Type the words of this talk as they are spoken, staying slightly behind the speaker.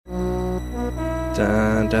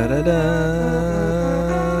Da, da, da, da,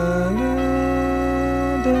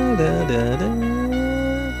 da, da, da, da, da.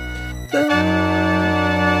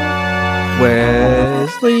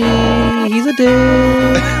 Wesley, he's a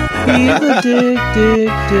dick. He's a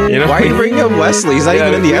dick. You know, Why are you bringing up Wesley? He's not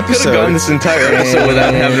even in the we could've episode. gone this entire episode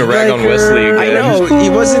without having to rag on Riker. Wesley again. I know he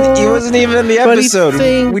wasn't even in the But he episode.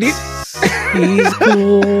 thinks he's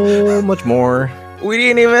cool. Much more. We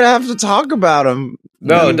didn't even have to talk about him.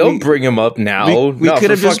 No, don't bring him up now. We No, could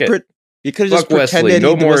have fuck just it. you could have just Fuck Wesley. pretended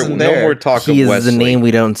No he more. wasn't No there. more talk He of is Wesley. the name we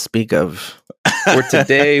don't speak of. For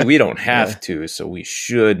today, we don't have to, so we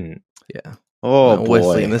shouldn't. Yeah. Oh Not boy.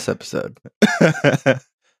 Wesley in this episode.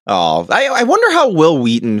 Oh, I wonder how Will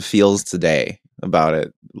Wheaton feels today about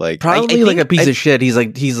it. Like Probably I like a think- piece of shit. He's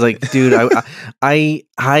like, dude,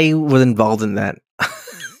 I was involved in that.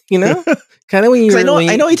 You know, kind of when 'cause you're.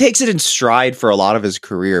 I know he takes it in stride for a lot of his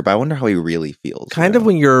career, but I wonder how he really feels. Kind of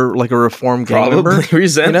when you're like a reformed gang Probably member.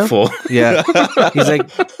 resentful. Yeah, he's like,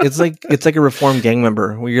 it's like a reformed gang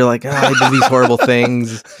member where you're like, I did these horrible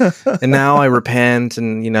things, and now I repent,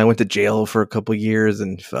 and I went to jail for a couple years,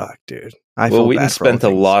 and fuck, dude, I Well, feel Wheaton bad for all spent a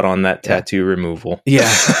things. lot on that Yeah. tattoo removal. Yeah,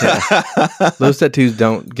 those tattoos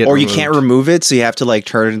don't get or you removed. can't remove it, so you have to like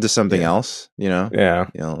turn it into something else. Yeah.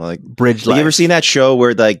 Like bridge. you ever life. seen that show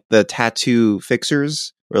where like the tattoo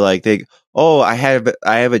fixers were like I have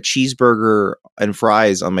a cheeseburger and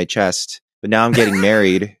fries on my chest, but now I'm getting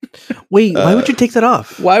married. Wait, why would you take that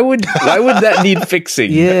off? Why would that need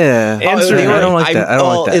fixing? Yeah, Answer they that. I don't like that. I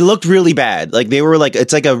don't like that. It looked really bad. Like they were like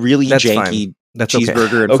it's like a really That's janky fine. That's okay.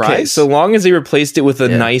 cheeseburger and Okay, fries. so long as they replaced it with a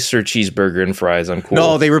Yeah. nicer cheeseburger and fries, I'm cool.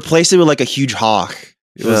 No, they replaced it with like a huge hawk.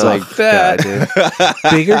 It was Ugh, like that. God,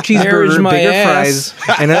 dude. Bigger There's cheeseburger, my bigger ass.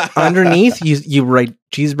 fries, and underneath you write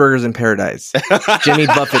cheeseburgers in paradise. Jimmy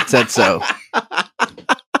Buffett said so.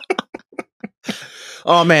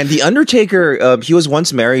 Oh man, the Undertaker. He was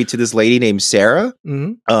once married to this lady named Sarah.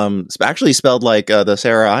 Mhm. Actually spelled like the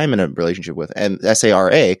Sarah I'm in a relationship with, and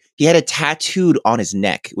Sara. He had it tattooed on his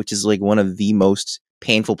neck, which is like one of the most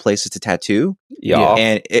painful places to tattoo. Yeah.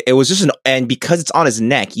 And it was just and because it's on his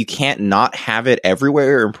neck, you can't not have it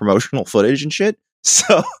everywhere in promotional footage and shit.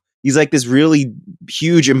 So he's like this really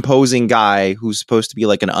huge, imposing guy who's supposed to be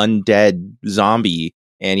like an undead zombie,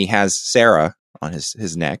 and he has Sarah on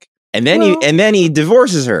his neck. And then he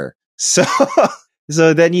divorces her. So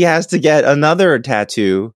then he has to get another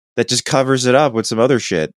tattoo that just covers it up with some other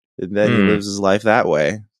shit. And then he lives his life that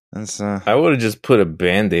way. That's I would have just put a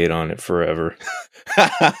Band-Aid on it forever.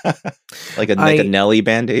 like a Nelly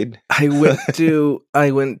Band-Aid. I went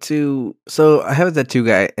to so I have a tattoo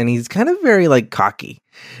guy, and he's kind of very like cocky.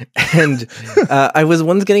 And I was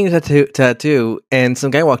once getting a tattoo, and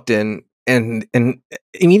some guy walked in, and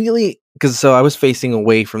immediately, because I was facing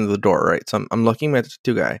away from the door, right? So I'm looking at the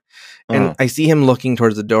tattoo guy, and I see him looking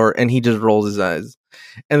towards the door, and he just rolls his eyes.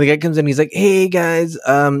 And the guy comes in, he's like, "Hey guys,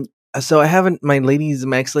 so I haven't my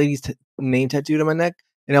ex-lady's name tattooed on my neck,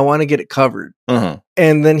 and I want to get it covered."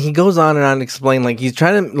 And then he goes on and on to explain, like he's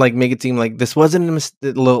trying to like make it seem like this wasn't a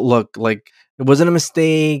mistake. Look, like it wasn't a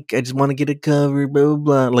mistake. I just want to get it covered. Blah blah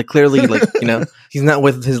blah. Like clearly, like he's not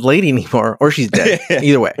with his lady anymore, or she's dead.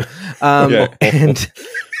 Either way,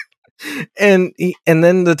 and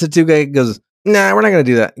then the tattoo guy goes, "Nah, we're not gonna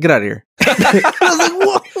do that. Get out of here." I was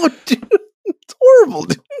like, "Whoa, dude, it's horrible,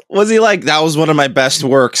 dude." Was he like, that was one of my best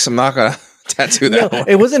works? I'm not gonna tattoo that. No, one.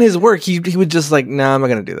 it wasn't his work. He would just like, "Nah, I'm not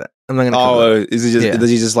gonna do that. I'm not gonna." cover that." Is he just? Yeah. Does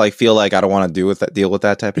he just like feel like I don't want to deal with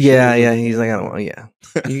that type of Yeah, shit? yeah. He's like, "I don't want." Yeah,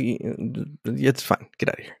 it's fine. Get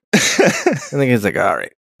out of here. And the guy's like, "All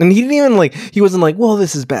right." And he didn't even like. He wasn't like, "Well,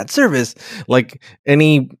 this is bad service," like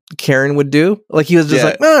any Karen would do. Like he was just Yeah.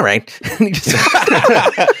 like, "All right." And he just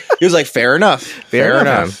He was like, fair enough. Fair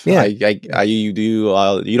enough. Yeah. You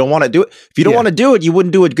don't want to do it. If you don't Yeah. want to do it, you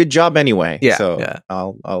wouldn't do a good job anyway. Yeah, So yeah.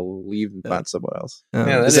 I'll leave and find someone else. Yeah,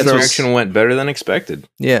 that This is- interaction went better than expected.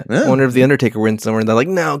 Yeah. Yeah. I wonder if the Undertaker went somewhere and they're like,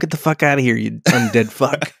 "No, get the fuck out of here, you undead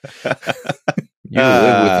fuck." You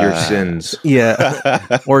live with your sins.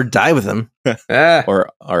 Yeah. Or die with him. Ah,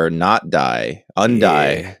 or not die. Undie.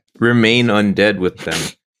 Yeah. remain undead with them.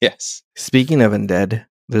 Yes. Speaking of undead,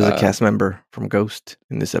 there's a Uh, cast member from Ghost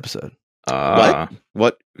in this episode.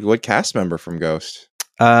 What cast member from Ghost?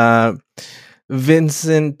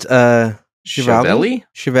 Vincent Chiavelli?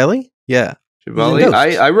 Chiavelli? Yeah. Chiavelli? Ghost.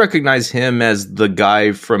 I recognize him as the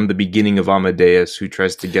guy from the beginning of Amadeus who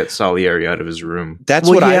tries to get Salieri out of his room. That's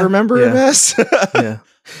Well, what I yeah, remember him yeah. as. Yeah.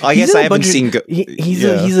 I He's guess in I a haven't bunch of- seen. He's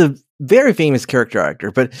Yeah. a very famous character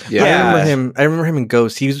actor, but Yeah. I remember him in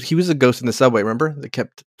Ghost. He was a ghost in the subway, remember? That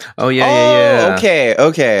kept Oh, yeah. Okay.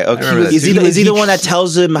 remember that Is he too. the one that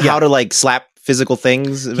tells him how to like slap physical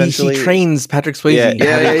things eventually. He trains Patrick Swayze.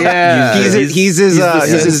 Yeah. He's his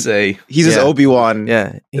sensei. He's his Obi-Wan.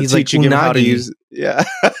 Yeah, he's like teaching him how to Unagi. use. Yeah.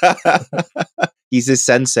 He's his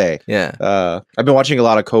sensei. Yeah. I've been watching a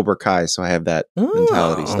lot of Cobra Kai, so I have that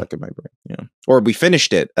mentality stuck in my brain. Yeah. Or we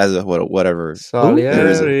finished it as a whatever.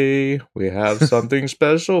 Salieri, we have something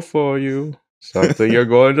special for you. Something you're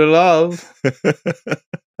going to love.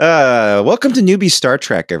 Welcome to Newbie Star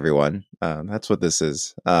Trek, everyone. That's what this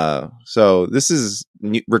is. So this is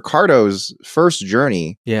Ricardo's first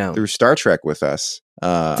journey through Star Trek with us.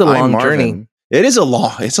 It's a long journey. It's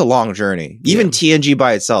a long journey. Even TNG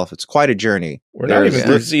by itself, it's quite a journey. We're not even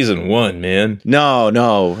through season 1, man.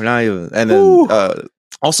 No, we're not even. And then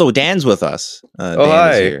also Dan's with us. Dan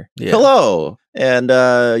hi. is here. Yeah. Hello. And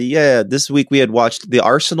this week we had watched The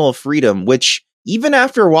Arsenal of Freedom, which even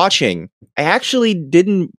after watching, I actually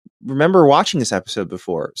didn't remember watching this episode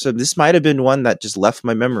before. So this might have been one that just left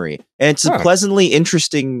my memory. And it's a pleasantly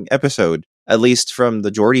interesting episode, at least from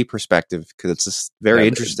the Geordi perspective, because it's just very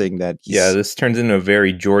interesting that this turns into a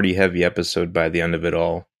very Geordi heavy episode by the end of it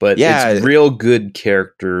all. But it's real good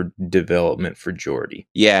character development for Geordi.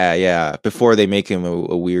 Yeah. Before they make him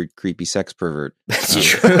a weird, creepy sex pervert. That's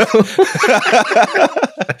true.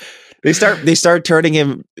 They start turning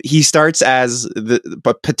him. He starts as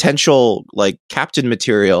the potential like captain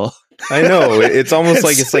material. I know. It's almost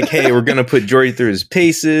like hey, we're gonna put Geordi through his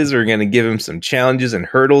paces. We're gonna give him some challenges and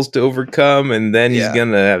hurdles to overcome, and then he's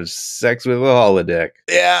gonna have sex with a holodeck.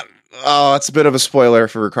 Yeah. Oh, it's a bit of a spoiler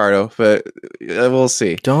for Ricardo, but we'll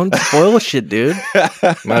see. Don't spoil shit, dude.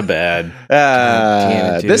 My bad.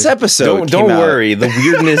 Damn it, dude. This episode. Don't worry. The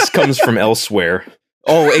weirdness comes from elsewhere.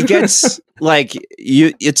 Oh, it gets like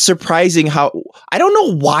it's surprising how I don't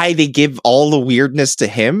know why they give all the weirdness to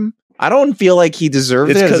him. I don't feel like he deserved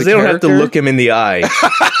it. It's because they don't have to character. look him in the eye.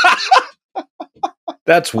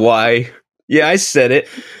 That's why. Yeah, I said it.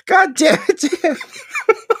 God damn it.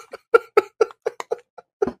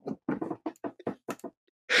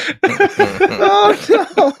 Oh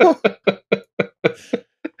no.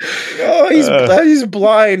 Oh, he's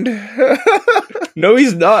blind. No,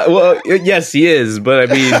 he's not. Well, yes, he is, but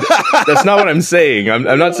I mean, that's not what I'm saying.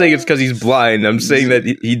 I'm not saying it's because he's blind. I'm saying that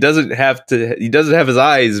he doesn't have to. He doesn't have his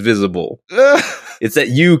eyes visible. It's that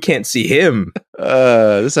you can't see him.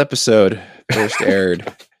 This episode first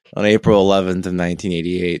aired on April 11th of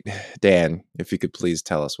 1988. Dan, if you could please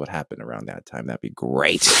tell us what happened around that time, that'd be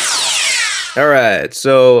great. All right,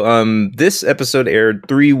 so this episode aired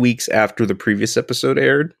 3 weeks after the previous episode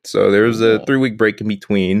aired, so there was a 3-week break in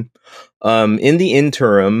between. In the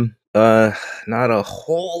interim, not a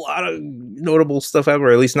whole lot of notable stuff happened,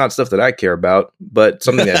 or at least not stuff that I care about, but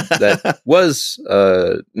something that was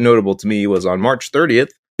notable to me was on March 30th,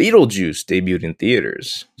 Beetlejuice debuted in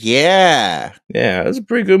theaters. Yeah, it was a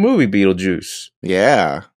pretty good movie, Beetlejuice.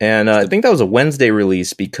 Yeah. And I think that was a Wednesday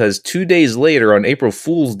release, because 2 days later, on April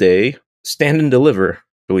Fool's Day, Stand and Deliver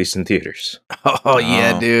released in theaters. Oh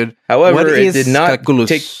yeah, dude. However, it did not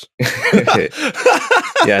take.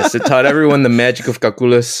 Yes, it taught everyone the magic of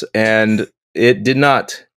calculus, and it did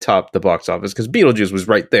not top the box office because Beetlejuice was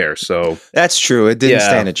right there. So that's true. It didn't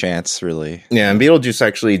stand a chance, really. Yeah, and Beetlejuice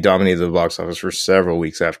actually dominated the box office for several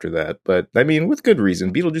weeks after that. But I mean, with good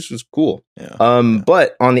reason. Beetlejuice was cool. Yeah.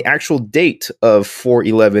 But on the actual date of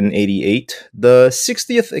 4/11/88, the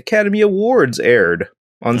 60th Academy Awards aired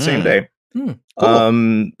on the same day. Cool.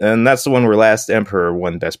 And that's the one where Last Emperor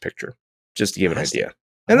won Best Picture, just to give an idea.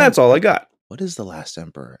 And that's all I got. What is The Last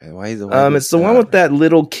Emperor? Why is it's the one with that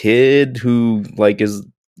little kid who like is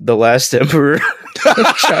the last emperor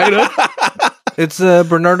of China. It's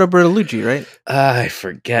Bernardo Bertolucci, right? I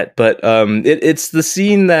forget, but it's the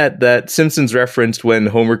scene that Simpsons referenced when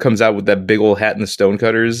Homer comes out with that big old hat and the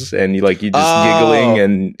stonecutters, and you just giggling,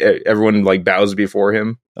 and everyone like bows before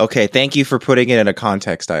him. Okay, thank you for putting it in a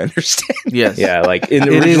context I understand. Yes. Yeah, like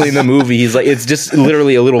originally in the movie, he's like, it's just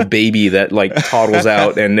literally a little baby that like toddles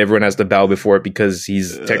out, and everyone has to bow before it because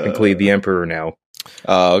he's technically the emperor now.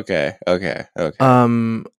 Oh, okay.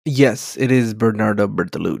 Yes, it is Bernardo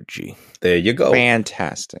Bertolucci. There you go.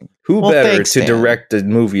 Fantastic. Who better to direct a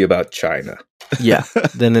movie about China? Yeah,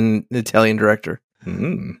 than an Italian director.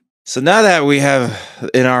 Mm. So now that we have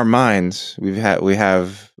in our minds, we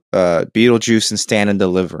have Beetlejuice and Stand and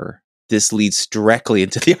Deliver. This leads directly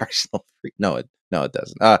into the Arsenal of Freedom. No, it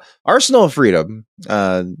doesn't. Arsenal of Freedom.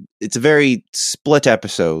 It's a very split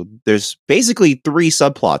episode. There's basically 3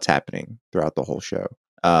 subplots happening throughout the whole show.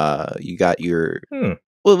 You got your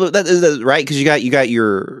well, that is right, because you got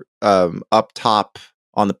your up top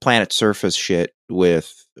on the planet surface shit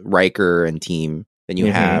with Riker and team. Then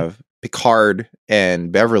you have Picard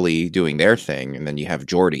and Beverly doing their thing, and then you have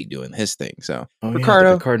Geordi doing his thing. So, the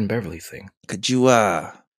Ricardo, Picard and Beverly thing. could you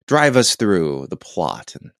drive us through the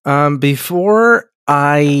plot? Before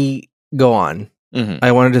I go on, Mhm.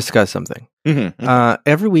 I want to discuss something. Mhm.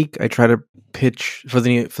 Every week I try to pitch for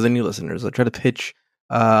the new listeners. I try to pitch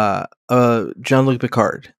Jean-Luc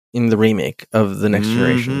Picard in the remake of The Next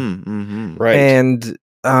Generation. Mhm. Right. And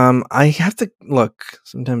I have to look.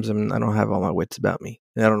 Sometimes I don't have all my wits about me.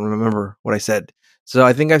 I don't remember what I said. So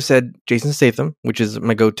I think I've said Jason Statham, which is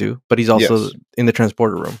my go-to, but he's also Yes. in the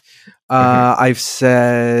transporter room. I've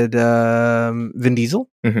said Vin Diesel,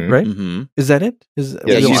 right? Mhm. Is that it?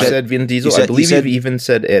 Yeah, you said- said Vin Diesel. said- I believe you said- you've even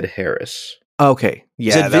said Ed Harris. Okay, You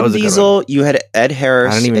yeah, said that Vin was a good one. Diesel. You had Ed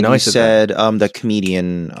Harris. I didn't even and know you I said the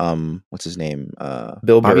comedian. What's his name?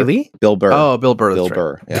 Bill Bobby Burr. Lee. Bill Burr. Oh, Bill Burr. Bill That's right.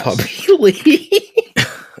 Burr. Yes. Bobby Lee.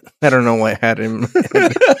 I don't know why I had him.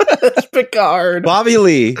 That's Picard. Bobby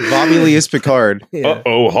Lee. Bobby Lee is Picard. Yeah.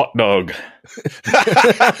 Hot dog.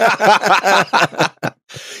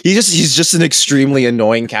 He's just an extremely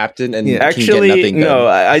annoying captain, and Yeah. can get Actually, nothing done. no.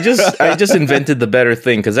 I just invented the better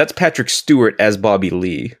thing because that's Patrick Stewart as Bobby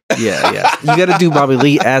Lee. Yeah. You got to do Bobby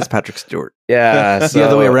Lee as Patrick Stewart. Yeah, The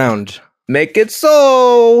other way around. Make it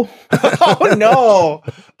so. Oh no!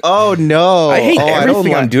 Oh no! I hate don't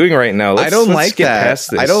everything I'm like- doing right now. I don't let's like get that.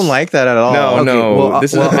 past this. I don't like that at all. No, Okay, no. well,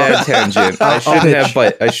 this is well, a bad tangent. I I'll shouldn't have.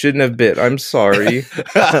 pitch. I shouldn't have bit. I'm sorry.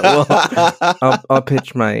 I'll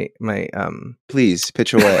pitch my Please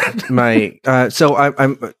pitch away.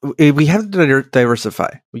 so we have to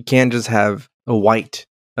diversify. We can't just have a white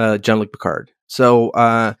Jean-Luc Picard. So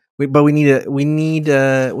we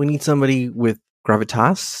need somebody with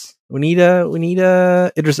gravitas. We need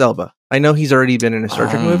Idris Elba. I know he's already been in a Star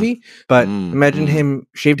Trek movie, but imagine him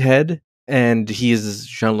shaved head and he is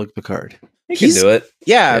Jean-Luc Picard. You can do it.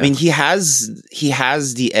 Yeah, I Yeah. mean he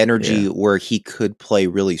has the energy where he could play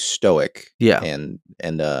really stoic. Yeah.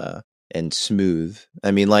 and smooth.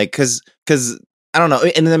 I mean, like, because I don't know,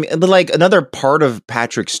 and then but like another part of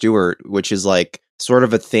Patrick Stewart, which is like sort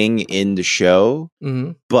of a thing in the show,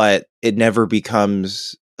 Mhm. but it never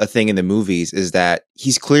becomes a thing in the movies, is that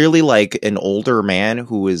he's clearly like an older man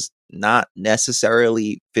who is not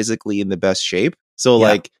necessarily physically in the best shape. So Yeah.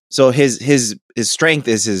 like, so his strength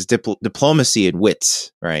is his diplomacy and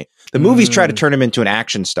wits, right? The movies try to turn him into an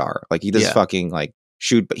action star, like he does Yeah. fucking like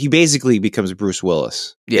shoot, but he basically becomes Bruce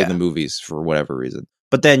Willis Yeah. in the movies for whatever reason.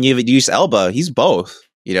 But then you use Elba, he's both,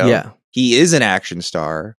 you know? Yeah. He is an action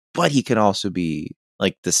star, but he can also be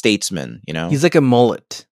like the statesman, you know? He's like a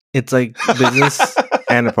mullet. It's like business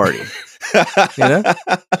and a party. You know?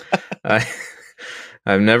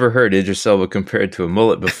 I've never heard Idris Elba compared to a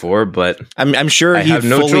mullet before, but I'm sure I he'd have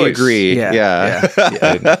no fully choice. agree. Yeah,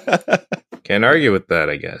 can't argue with that,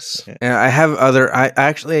 I guess. And I have other. I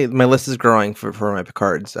actually my list is growing for my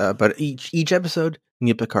Picards. But each episode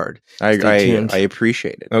need a Picard. Stay tuned. I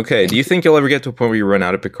appreciate it. Okay, do you think you'll ever get to a point where you run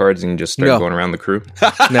out of Picards and you just start No. going around the crew?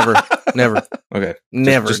 never, Okay.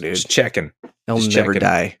 never, just, dude. Just checking. He'll just never checking.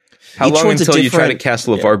 die. How Each long one's a until you try to different- cast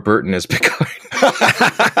LeVar Burton as Picard?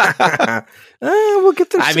 We'll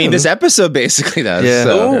get there. I mean, soon. this episode basically does. Yeah.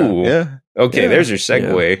 So, Ooh. yeah. Okay, Yeah. there's your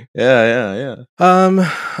segue. Yeah.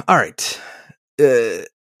 All right.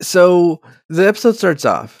 So the episode starts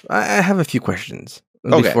off. I have a few questions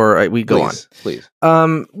Okay. before we go Please.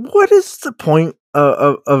 on. What is the point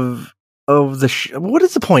of what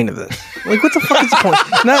is the point of this? Like, what the fuck is the point?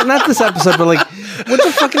 not this episode, but like,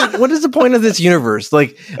 what is the point of this universe?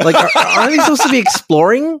 Like, aren't they supposed to be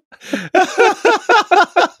exploring?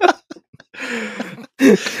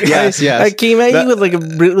 Yes. Can you imagine with like a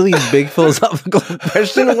really big philosophical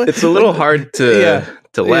question? It's a little hard to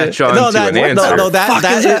latch on to an answer. Fuck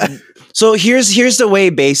is So here's the way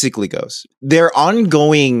it basically goes. Their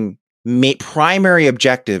ongoing primary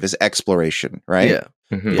objective is exploration, right? Yeah.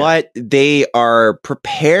 Mhm. But they are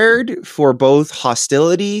prepared for both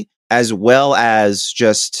hostility as well as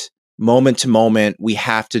just moment to moment. We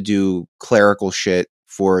have to do clerical shit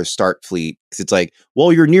for Starfleet because it's like,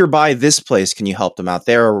 well, you're nearby this place. Can you help them out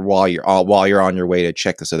there while you're on your way to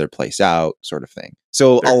check this other place out, sort of thing.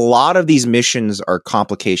 So a lot of these missions are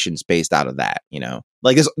complications based out of that. You know,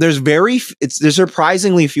 like there's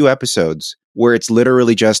surprisingly few episodes where it's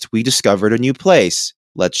literally just we discovered a new place.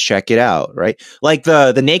 Let's check it out, right? Like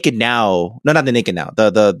the Naked Now, no, not the Naked Now,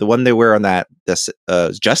 the one they were on that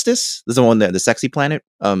Justice. This is the one the Sexy Planet.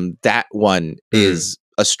 That one is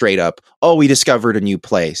a straight up. Oh, we discovered a new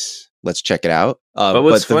place. Let's check it out. But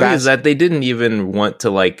what's funny is that they didn't even want to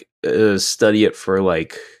like study it for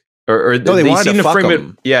like Or No, they wanted seem to fuck frame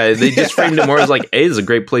him. it. Yeah, they just framed it more as like, hey, it's a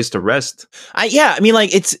great place to rest. I mean,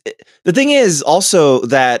 like, it's the thing is also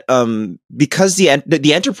that because the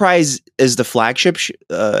Enterprise is the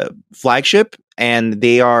flagship, and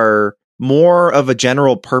they are more of a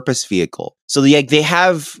general purpose vehicle. So they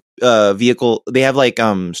have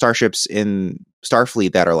starships in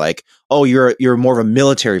Starfleet that are like, oh, you're more of a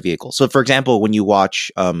military vehicle. So for example, when you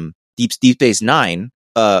watch Deep Space Nine,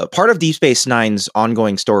 part of Deep Space Nine's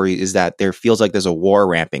ongoing story is that there feels like there's a war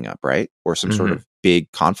ramping up, right? Or some sort of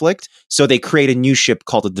big conflict. So they create a new ship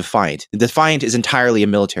called the Defiant. The Defiant is entirely a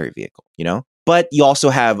military vehicle, you know? But you also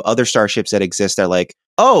have other starships that exist that are like,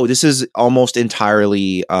 oh, this is almost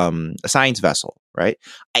entirely a science vessel, right?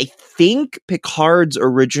 I think Picard's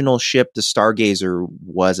original ship, the Stargazer,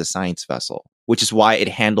 was a science vessel, which is why it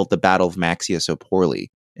handled the Battle of Maxia so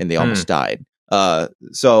poorly and they almost died.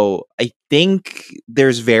 So I think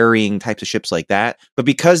there's varying types of ships like that, but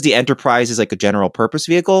because the Enterprise is like a general purpose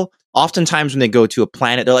vehicle, oftentimes when they go to a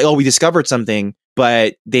planet, they're like, oh, we discovered something,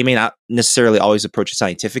 but they may not necessarily always approach it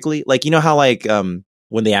scientifically. Like, you know how like,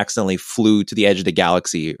 when they accidentally flew to the edge of the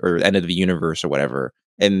galaxy or end of the universe or whatever,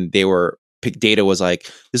 and Data was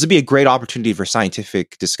like, this would be a great opportunity for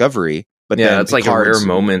scientific discovery. But yeah, then it's like a rare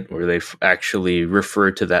moment where they actually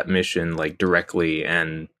refer to that mission like directly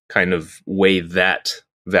and kind of weigh that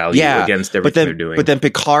value against everything they're doing. But then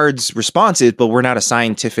Picard's response is, but we're not a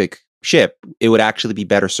scientific ship. It would actually be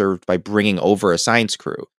better served by bringing over a science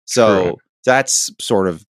crew. So that's sort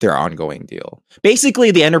of their ongoing deal.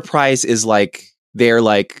 Basically, the Enterprise is like their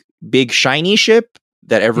like big shiny ship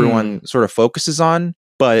that everyone sort of focuses on,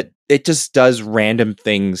 but it just does random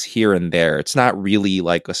things here and there. It's not really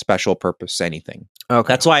like a special purpose anything.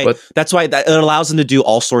 Okay. That's why it allows them to do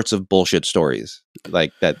all sorts of bullshit stories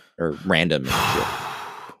like that are random and shit.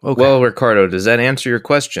 Okay. Well, Ricardo, does that answer your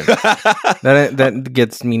question? That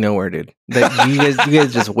gets me nowhere, dude. You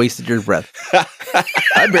guys just wasted your breath.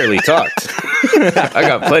 I barely talked. I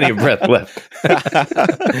got plenty of breath left.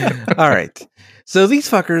 All right. So these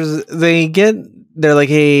fuckers, they're like,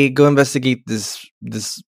 hey, go investigate this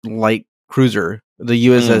light cruiser, the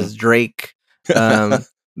USS Drake.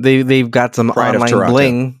 They've got some Pride of online Toronto.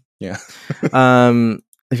 bling. Yeah.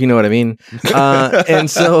 If you know what I mean. And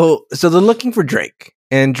so they're looking for Drake.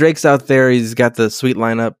 And Drake's out there. He's got the sweet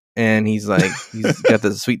lineup, and he's got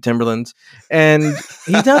the sweet Timberlands, and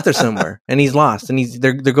he's out there somewhere, and he's lost, and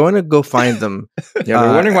they're going to go find them. Yeah,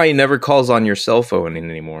 we're wondering why he never calls on your cell phone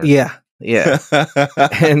anymore. Yeah,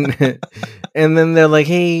 and then they're like,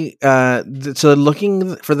 hey, so they're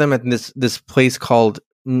looking for them at this place called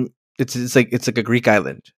it's like a Greek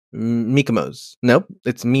island, Mykonos. Nope,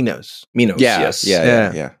 it's Minos. Yes.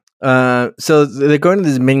 Yeah. So they're going to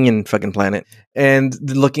this minion fucking planet, and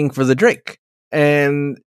they're looking for the Drake,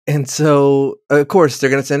 and so of course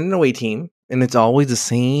they're gonna send an away team, and it's always the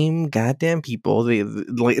same goddamn people.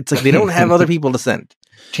 It's like they don't have other people to send.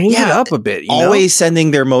 Change it up a bit. Always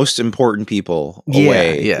sending their most important people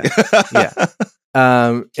away. Yeah.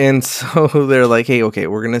 And so they're like, hey, okay,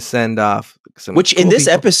 we're gonna send off some which cool in this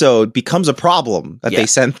people. episode becomes a problem that they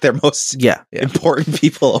sent their most important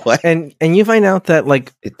people away. And you find out that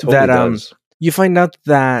like It totally does. You find out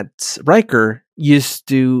that Riker used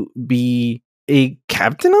to be a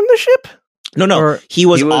captain on the ship. No. He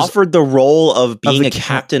was offered the role of being a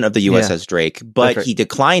captain of the USS Drake, but he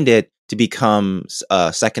declined it to become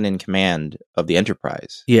second in command of the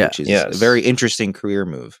Enterprise. Yeah. Which is a very interesting career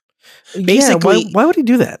move. Basically, why would he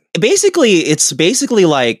do that? It's basically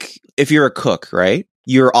like if you're a cook, right?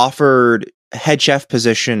 You're offered head chef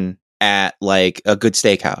position at like a good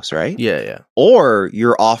steakhouse, right? Yeah. Or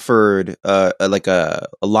you're offered like a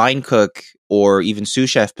line cook or even sous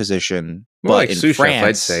chef position, More but like in sous chef, France,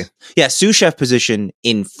 I'd say. Yeah, sous chef position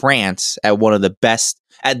in France at one of the best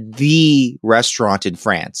at the restaurant in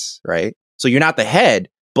France, right? So you're not the head,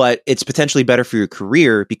 but it's potentially better for your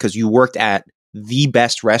career because you worked at the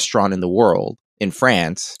best restaurant in the world in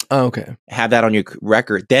France. Oh, okay. Have that on your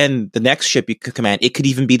record. Then the next ship you could command, it could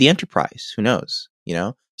even be the Enterprise. Who knows? You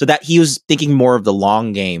know? So that he was thinking more of the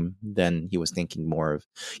long game than he was thinking more of.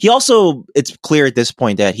 He also, it's clear at this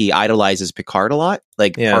point that he idolizes Picard a lot.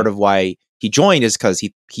 Like part of why he joined is because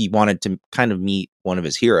he wanted to kind of meet one of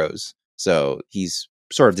his heroes. So he's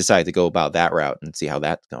sort of decided to go about that route and see how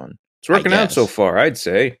that's going. It's working out so far, I'd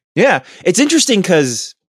say. Yeah. It's interesting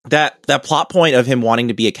because that plot point of him wanting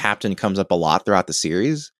to be a captain comes up a lot throughout the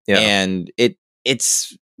series. Yeah. And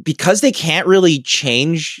it's because they can't really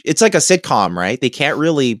change. It's like a sitcom, right? They can't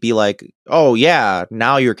really be like, oh yeah,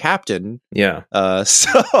 now you're captain. Yeah.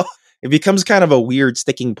 So it becomes kind of a weird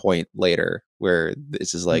sticking point later where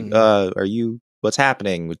this is like, what's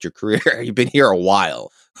happening with your career? You've been here a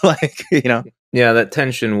while. Like, Yeah, that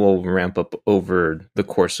tension will ramp up over the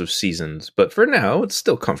course of seasons, but for now, it's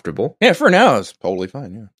still comfortable. yeah, for now it's totally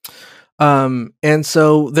fine. Yeah. And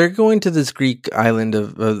so they're going to this Greek island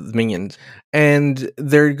of minions, and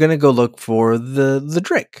they're gonna go look for the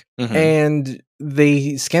Drake. Mhm. And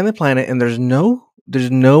they scan the planet, and there's no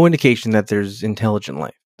indication that there's intelligent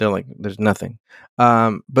life. They're like, there's nothing.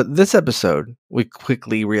 But this episode, we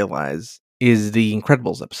quickly realize, is the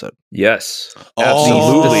Incredibles episode. Yes, Oh,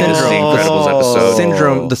 absolutely. the This is the syndrome. Incredibles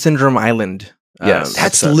episode. The Syndrome Island. Yes.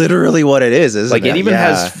 That's episode. literally what it is, isn't Like it? it even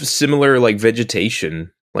Yeah. has similar like vegetation,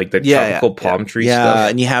 like the Yeah, tropical palm tree Yeah, stuff.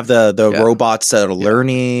 and you have the Yeah. robots that are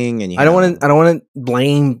learning, and you I don't want to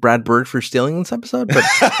blame Brad Bird for stealing this episode, but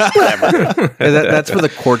whatever. that's for the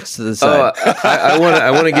courts to decide. I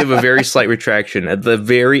want to give a very slight retraction. At the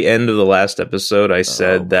very end of the last episode, I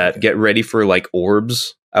said that get ready for like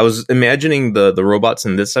orbs. I was imagining the robots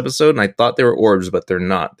in this episode, and I thought they were orbs, but they're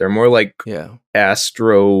not. They're more like Yeah.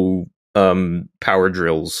 astro power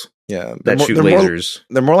drills Yeah, that shoot they're more- lasers.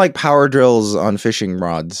 They're more like power drills on fishing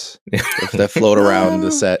rods that float around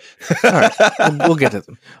the set. All right, we'll get to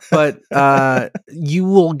them, but you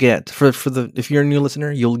will get for the if you're a new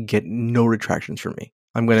listener, you'll get no retractions from me.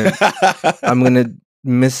 I'm gonna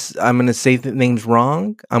say names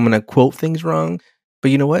wrong. I'm gonna quote things wrong,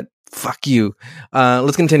 but you know what? Fuck you.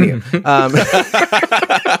 Let's continue.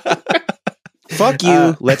 Fuck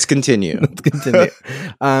you. Let's continue. Let's continue.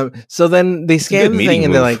 So then they a scan good the thing meeting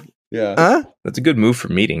and they're move. like, Yeah. huh? That's a good move for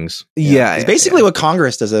meetings. Yeah. It's basically what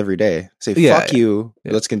Congress does every day. Say, Yeah, fuck yeah. you.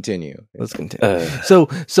 Yeah. Let's continue. Let's continue. Uh,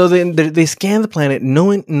 So then they scan the planet,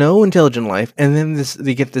 no intelligent life, and then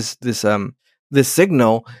they get this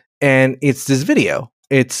signal, and it's this video.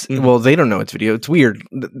 It's Mhm. well, they don't know it's video. It's weird.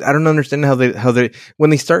 I don't understand how they when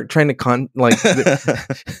they start trying to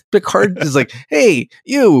Picard is like, "Hey,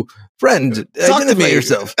 you friend, Talk to identify me."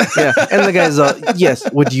 yourself." Yeah, and the guy's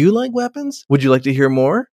yes. Would you like weapons? Would you like to hear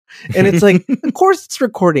more? And it's like, of course it's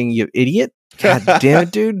recording, you idiot. God damn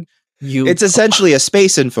it, dude. It's essentially a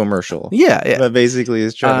space infomercial. yeah. That basically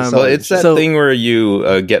is trying to sell well, you it's that So- thing where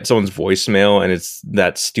you get someone's voicemail, and it's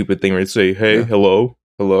that stupid thing where you say, "Hey, Yeah. hello."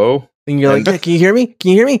 And you're like, yeah, can you hear me? Can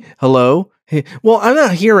you hear me? Hello? Hey, well, I'm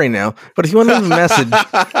not here right now, but if you want to leave a message,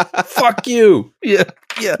 Fuck you. yeah.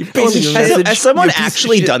 piece of shit. Has someone You piece of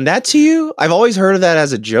actually shit. done that to you? I've always heard of that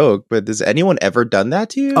as a joke, but has anyone ever done that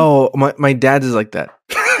to you? Oh, my dad is like that.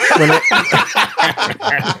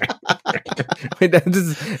 My dad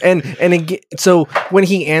is, so when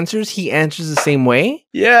he answers the same way.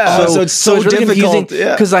 Yeah. Oh, so it's so really difficult. confusing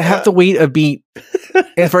Yeah. because I have to wait a beat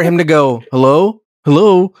and for him to go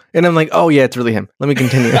hello, and I'm like, oh yeah, it's really him. Let me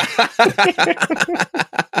continue.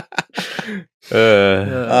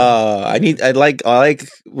 I like.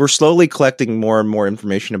 We're slowly collecting more and more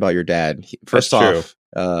information about your dad. First That's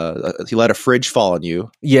off, he let a fridge fall on you.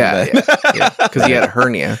 yeah, because he had a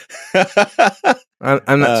hernia.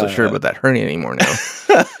 I'm not so sure about that hernia anymore now.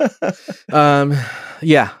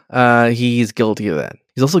 He's guilty of that.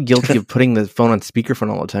 He's also guilty of putting the phone on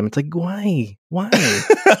speakerphone all the time. It's like, why? Why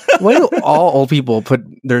do all old people put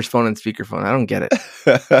their phone on speakerphone? I don't get it.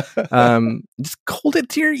 Just hold it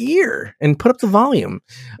to your ear and put up the volume.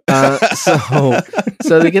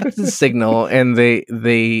 So they get the signal and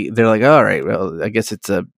they're like, all right, well, I guess it's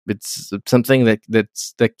something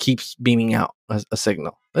that keeps beaming out a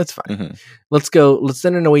signal. That's fine. Mhm. Let's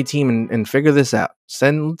send an away team and figure this out.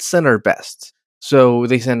 Let's send our best. So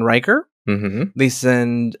they send Riker. Mm-hmm. They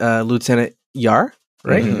send Lieutenant Yar,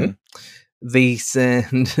 right? Mhm. They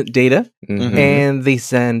send Data, Mm-hmm. and they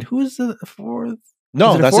send who's the fourth?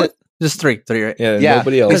 No, Is it a that's fourth? it. Just three, right? Yeah, Yeah,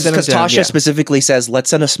 nobody else. send Because it down, Tasha yeah. specifically says, "Let's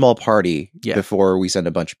send a small party Yeah. before we send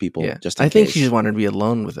a bunch of people." Yeah, Just in I think case. she just wanted to be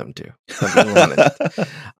alone with them too. Something honest.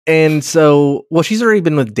 And so, well, she's already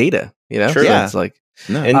been with Data, Sure. So Yeah. it's like,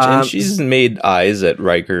 No. And she's made eyes at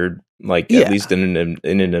Riker, like Yeah. at least in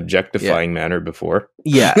an objectifying manner before.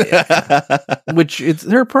 yeah, which it's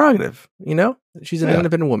her prerogative, She's an Yeah.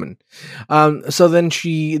 independent woman. So then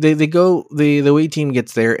the away team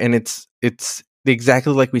gets there, and it's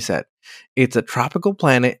exactly like we said. It's a tropical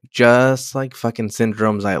planet, just like fucking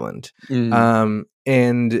Syndrome's Island. Mm.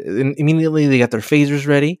 And immediately they got their phasers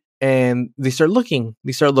ready, and they start looking.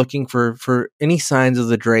 They start looking for any signs of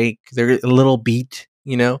the Drake. They're a little beat,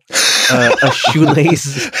 a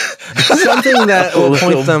shoelace, something that will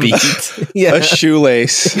point them. Yeah, A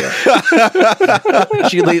shoelace.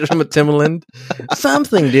 shoelace from a Timberland,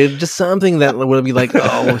 something, dude, just something that will be like,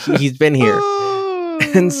 oh, he's been here.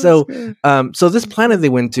 And so, so this planet they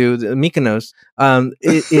went to, the Mykonos,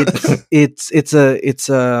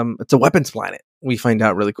 it's a weapons planet. we find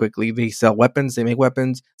out really quickly. They sell weapons. They make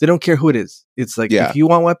weapons. They don't care who it is. It's like, Yeah. if you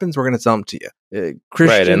want weapons, we're going to sell them to you.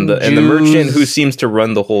 Christian, Right, and the merchant who Jews, seems to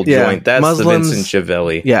run the whole Yeah, joint, that's Muslims, the Vincent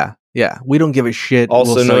Chiavelli. Yeah. We don't give a shit.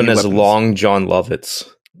 Also We'll sell known you as weapons. Long John Lovitz.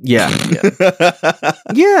 Yeah.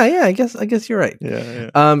 I guess you're right. Yeah.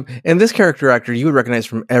 And this character actor you would recognize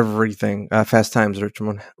from everything. Fast Times,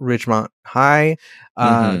 Richmond High,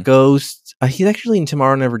 Mhm. Ghost. He's actually in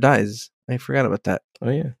Tomorrow Never Dies. I forgot about that. Oh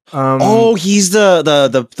yeah. He's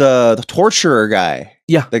the torturer guy.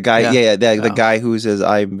 Yeah. The guy, Yeah. the guy who says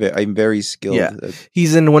I'm very skilled. Yeah.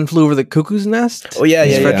 He's in One Flew Over the Cuckoo's Nest. Oh yeah,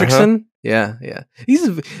 He's yeah, Fredrickson. Yeah. He's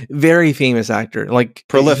a very famous actor. Like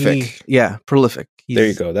Prolific. Prolific. There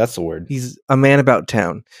you go. That's the word. He's a man about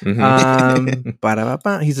town. Mhm.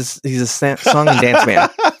 Ba-da-ba-ba. He's a song and dance man.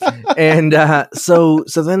 And so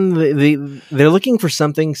then they're looking for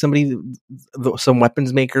some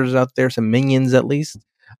weapons makers out there, some minions at least.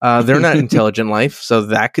 They're not intelligent life, so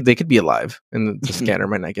they could be alive, and the scanner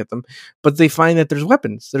might not get them. But they find that there's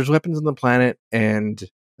weapons. There's weapons on the planet, and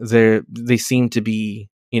they seem to be,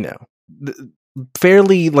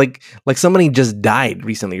 fairly like somebody just died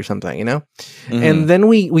recently or something, Mhm. And then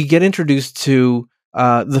we get introduced to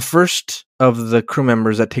the first of the crew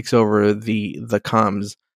members that takes over the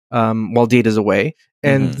comms while Data's away.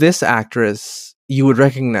 And this actress, you would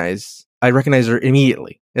recognize. I recognize her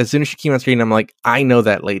immediately. As soon as she came on screen, I'm like, I know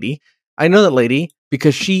that lady. I know that lady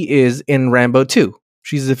because she is in Rambo 2.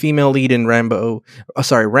 She's the female lead in Rambo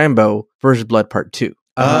First Blood Part 2.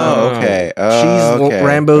 Okay. She's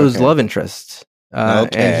Rambo's love interest.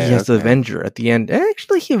 And he has to okay. avenge her at the end.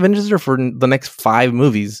 Actually, he avenges her for the next 5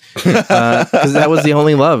 movies because that was the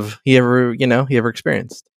only love he ever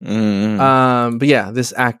experienced. Mhm. But yeah,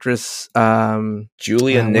 this actress,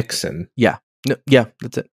 Julia Nixon.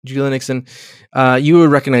 that's it. Julia Nixon. You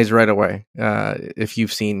would recognize right away if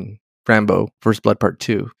you've seen Rambo First Blood Part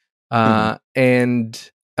 2.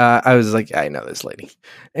 And I was like, I know this lady.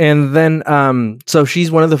 And then, so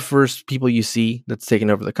she's one of the first people you see that's taking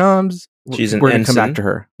over the comms. She's an We're going to come ensign. back to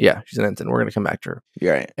her. Yeah, she's an ensign. We're going to come back to her.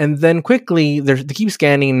 You're right. And then quickly, they keep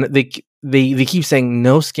scanning. They keep saying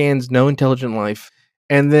no scans, no intelligent life.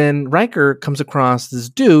 And then Riker comes across this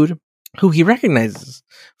dude who he recognizes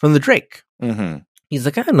from the Drake. Mm-hmm. He's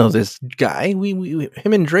like, I know this guy. We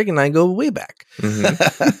him and Drake and I go way back.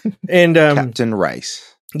 Mhm. And Captain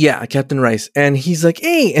Rice. yeah, Captain Rice. And he's like,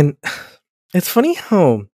 hey, and it's funny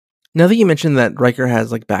how now that you mentioned that Riker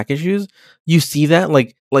has like back issues, you see that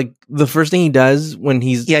like the first thing he does when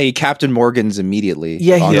he's He Captain Morgan's immediately.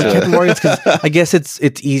 yeah, he's onto- Captain Morgan's because I guess it's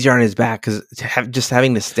easier on his back because just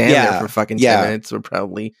having to stand there for fucking 10 minutes would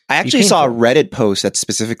probably. I actually saw a Reddit post that's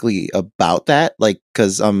specifically about that, like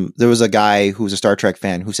because there was a guy who's a Star Trek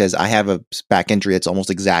fan who says I have a back injury that's almost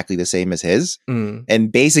exactly the same as his,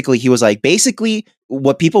 and basically he was like, basically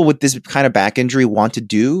what people with this kind of back injury want to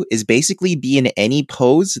do is basically be in any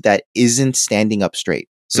pose that isn't standing up straight.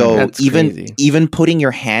 So That's crazy. even putting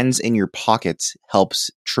your hands in your pockets helps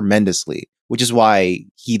tremendously, which is why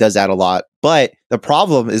he does that a lot. But the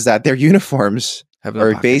problem is that their uniforms have no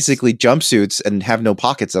are pockets. basically jumpsuits and have no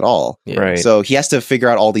pockets at all. Yeah. Right. So he has to figure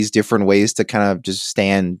out all these different ways to kind of just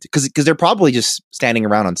stand because they're probably just standing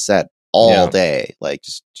around on set all day, like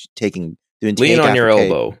just doing lean take on your after take.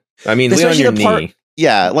 elbow. I mean, lean on Especially your the part- knee.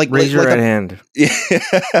 Yeah, Raise your right hand. Yeah.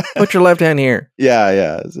 Put your left hand here.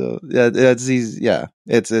 Yeah. So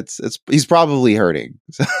he's probably hurting.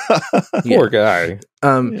 Poor guy.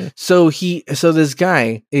 So this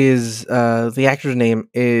guy is the actor's name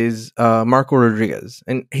is Marco Rodriguez,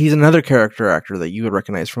 and he's another character actor that you would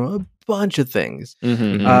recognize from a bunch of things.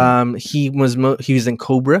 Mhm. He was in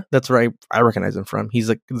Cobra. That's where I recognize him from. He's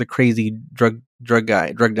like the crazy drugged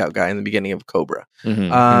out guy in the beginning of Cobra.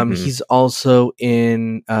 Mhm. He's also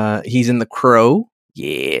in he's in The Crow.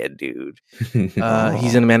 Yeah, dude.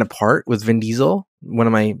 He's in A Man Apart with Vin Diesel, one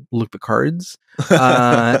of my Luke Picards.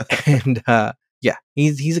 And yeah,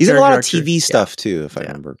 he's in a lot of actor. TV stuff too, if I Yeah.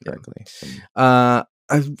 remember correctly.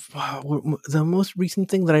 The most recent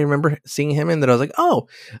thing that I remember seeing him in that I was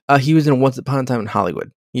like, he was in Once Upon a Time in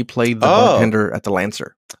Hollywood. He played the bartender at the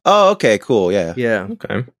Lancer. Oh, okay, cool, yeah. Yeah.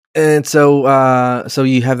 Okay. And so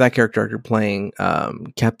you have that character actor playing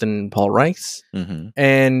Captain Paul Rice, and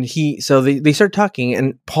they start talking,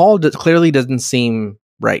 and Paul clearly doesn't seem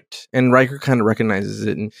right, and Riker kind of recognizes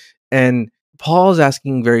it, and Paul's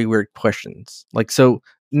asking very weird questions. Like, so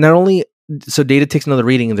not only so Data takes another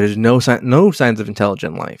reading, and there's no signs of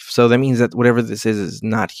intelligent life. So that means that whatever this is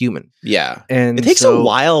not human. Yeah. And It takes so, a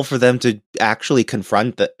while for them to actually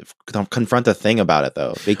confront the thing about it,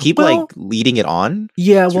 though. They keep Well, leading it on.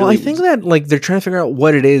 Yeah, It's well, really- I think that like they're trying to figure out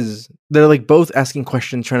what it is. They're like both asking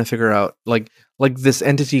questions, trying to figure out like this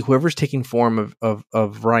entity, whoever's taking form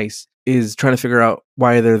of Rice, is trying to figure out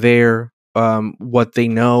why they're there, what they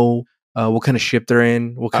know, what kind of ship they're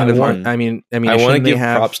in, what kind I of want- I mean, I want to they give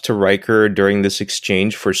have. props to Riker during this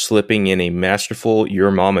exchange for slipping in a masterful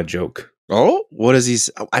 "your mama" joke. Oh, what does he?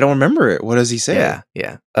 I don't remember it. What does he say?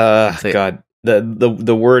 Yeah. Say it. God,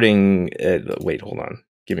 the wording. Wait, hold on.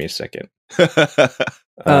 Give me a second.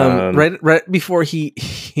 Right before he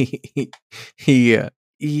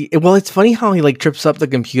well, it's funny how he like trips up the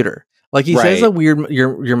computer. Like he says Right. a weird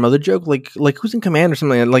your mother joke, like who's in command or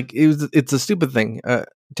something. Like it's a stupid thing.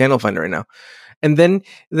 Dan will find it right now. And then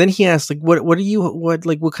he asks like what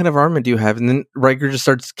kind of armament do you have? And then Riker just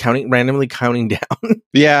starts randomly counting down.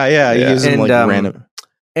 yeah. He Yeah. gives him And, random.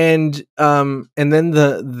 And then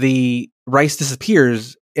the Rice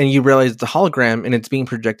disappears, and you realize it's a hologram, and it's being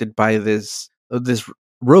projected by this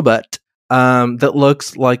robot that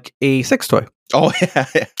looks like a sex toy. Oh yeah.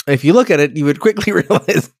 If you look at it, you would quickly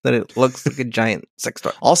realize that it looks like a giant sex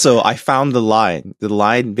toy. Also, I found the line. The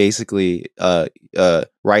line basically,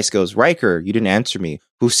 Rice goes, Riker, you didn't answer me.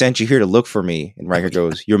 Who sent you here to look for me? And Riker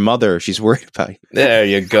goes, your mother. She's worried about There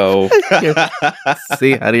you go. you.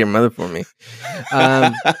 See, out of your mother for me.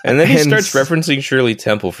 And then he And- starts referencing Shirley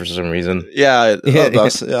Temple for some reason. Yeah, Yeah,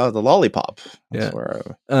 the lollipop. That's Yeah. where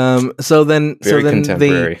So then Very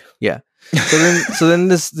contemporary. so then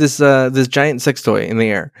this giant sex toy in the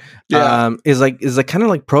air is like kind of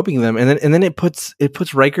like probing them, and then it puts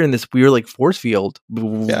Riker in this weird like force field.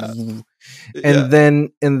 Yeah. And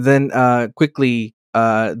then quickly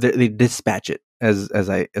they dispatch it as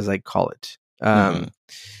I call it.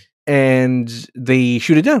 And they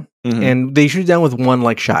shoot it down. Mhm. And they shoot it down with one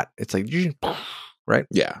like shot. It's like right.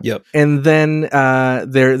 Yeah. And then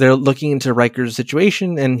they're looking into Riker's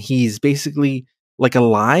situation, and he's basically like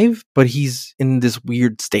alive, but he's in this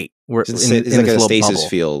weird state where It's in like this a little stasis bubble.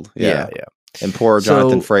 field. Yeah. And poor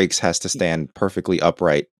Jonathan So- Frakes has to stand perfectly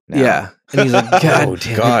upright now. Yeah. And he's like, God Oh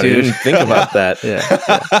damn God, I it, dude. didn't think about that.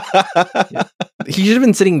 Yeah. He should have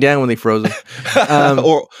been sitting down when they froze him.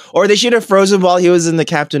 Or they should have frozen while he was in the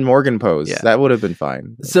Captain Morgan pose. Yeah. That would have been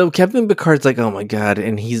fine. So Captain Picard's like, oh my God.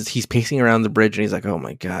 And he's pacing around the bridge, and he's like, oh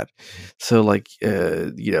my God. So like,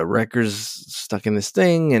 Riker's stuck in this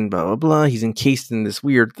thing and blah, blah, blah. He's encased in this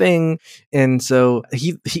weird thing. And so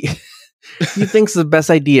he he thinks the best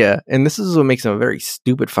idea, and this is what makes him a very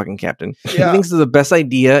stupid fucking captain. He thinks that the best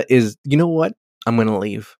idea is, you know what? I'm going to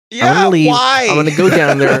leave. I'm going to leave. Why? I'm going to go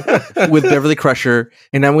down there with Beverly Crusher,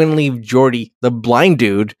 and I'm going to leave Geordi, the blind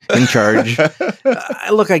dude, in charge.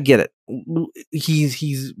 Look, I get it.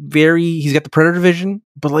 He's got the predator vision,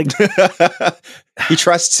 but like He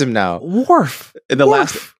trusts him now. Worf. In the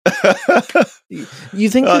Worf. You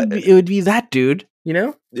think it would be that dude, you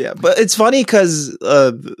know? Yeah, but it's funny because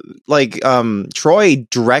Troy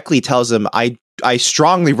directly tells him, I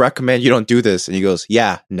strongly recommend you don't do this. And he goes,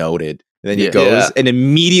 yeah, noted. And then he Yeah. goes and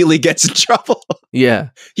immediately gets in trouble. Yeah.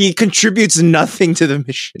 He contributes nothing to the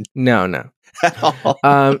mission No. at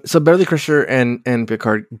all. So Beverly Crusher and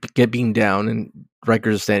Picard get beamed down, and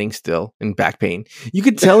Riker's standing still in back pain. You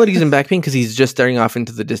could tell that he's in back pain because he's just staring off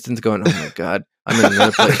into the distance going, oh my God, I'm in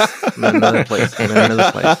another place. I'm in another place. I'm in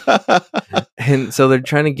another place. And so they're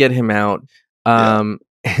trying to get him out. And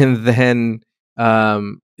then,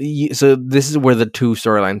 so this is where the two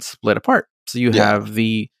storylines split apart. So you have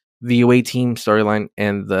the away team storyline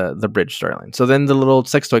and the bridge storyline. So then the little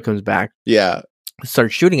sex toy comes back, Yeah.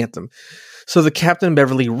 starts shooting at them. So the Captain and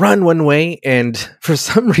Beverly run one way, and for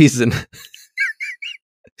some reason,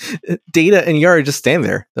 Data and Yara just stand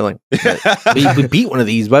there. They're like, we beat one of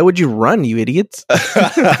these. Why would you run, you idiots?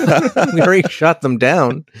 We already shot them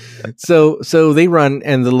down. So they run,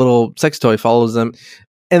 and the little sex toy follows them.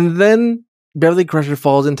 And then Beverly Crusher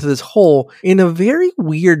falls into this hole in a very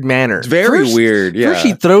weird manner. It's very weird. Yeah. First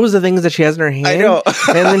she throws the things that she has in her hand. I know.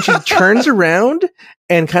 And then she turns around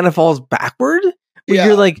and kind of falls backward. But Yeah.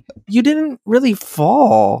 you're like, you didn't really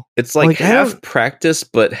fall. It's like Like, I half don't- practice,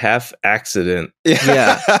 but half accident.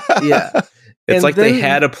 Yeah. It's And like they then-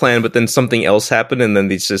 had a plan, but then something else happened, and then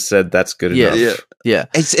they just said that's good Yeah. enough. Yeah.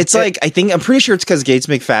 It's like, I'm pretty sure it's because Gates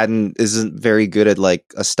McFadden isn't very good at like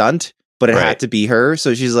a stunt, but it Right. had to be her.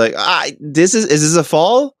 So she's like, is this a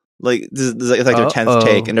fall? Like, this is like their 10th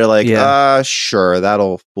take. And they're like, Yeah. sure,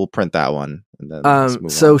 we'll print that one. And then let's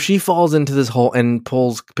move So on. she falls into this hole and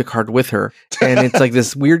pulls Picard with her, and it's like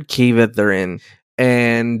this weird cave that they're in,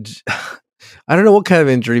 and I don't know what kind of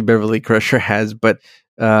injury Beverly Crusher has, but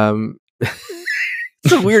it's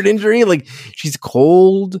a weird injury. Like she's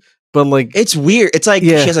cold, but like It's weird. It's like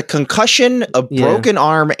she has a concussion, a broken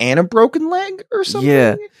arm, and a broken leg or something.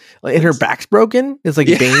 Yeah. Like, and her back's broken. It's like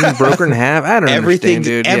Bane broke her in half. I don't understand,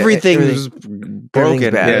 dude. Everything's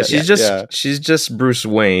broken. Bad. Yeah, she's just Bruce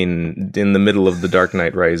Wayne in the middle of the Dark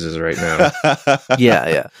Knight Rises right now.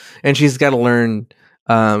 yeah. And she's got to learn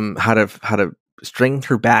how to strengthen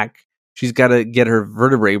her back. She's got to get her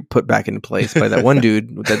vertebrae put back into place by that one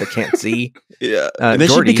dude that can't see. Yeah, and then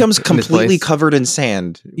Jordy she becomes completely covered in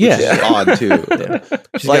sand. Which is odd too. Yeah.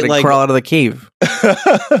 She's got to crawl out of the cave.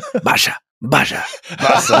 Basha.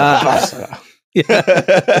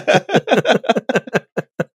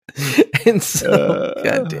 And so,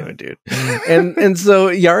 god damn it, dude. And so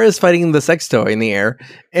Yara is fighting the sex toy in the air,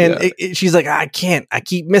 and she's like, I can't. I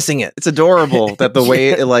keep missing it. It's adorable that the way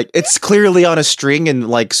it's clearly on a string and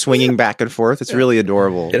like swinging back and forth. It's really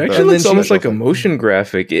adorable. It actually looks almost like a motion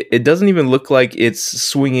graphic. It doesn't even look like it's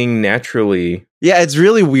swinging naturally. Yeah, it's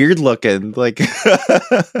really weird looking. Like,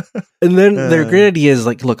 and then their great idea is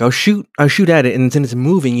like, look, I'll shoot at it, and since it's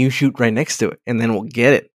moving, you shoot right next to it, and then we'll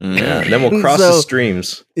get it. Yeah, then we'll cross the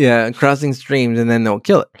streams. Yeah, crossing streams, and then they'll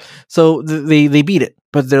kill it. So they beat it,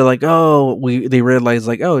 but they're like, they realize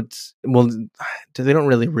like, they don't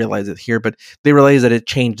really realize it here, but they realize that it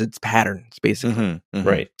changed its patterns basically.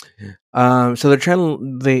 Right. So they're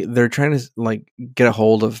trying to like get a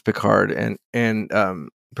hold of Picard and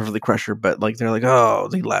Beverly Crusher, but like they're like,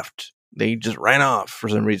 they left. They just ran off for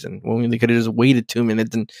some reason. Well, they could have just waited 2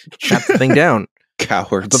 minutes and shot the thing down.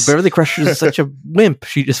 Cowards. But Beverly Crusher is such a wimp.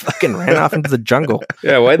 She just fucking ran off into the jungle.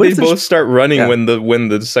 Yeah, why'd they both start running when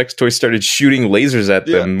the sex toy started shooting lasers at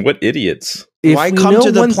them? What idiots. Why come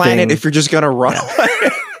to the planet if you're just gonna run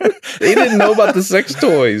away? They didn't know about the sex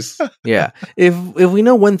toys. Yeah. If we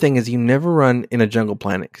know one thing is you never run in a jungle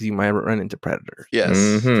planet because you might run into predators. Yes.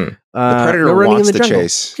 Mm-hmm. The predator wants the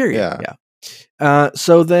chase. Period. Yeah.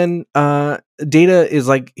 So then Data is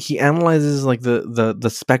like, he analyzes like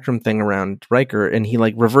the spectrum thing around Riker, and he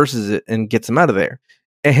like reverses it and gets him out of there.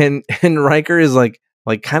 And Riker is like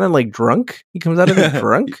kind of like drunk. He comes out of it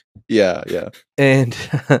drunk. Yeah. And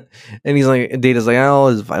he's like, Data's like,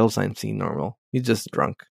 his vital signs seem normal. He's just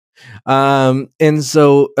drunk. And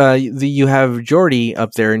so you have Geordi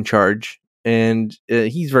up there in charge, and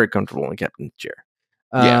he's very comfortable in the captain's chair.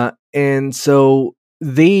 And so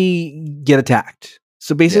they get attacked.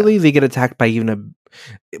 So basically, they get attacked by even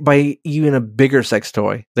a bigger sex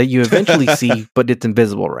toy that you eventually see, but it's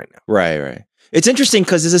invisible right now. Right. It's interesting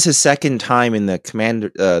because this is his second time in the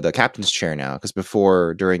captain's chair now. Because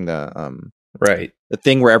before, during the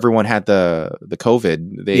thing where everyone had the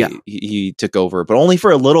COVID, he took over, but only for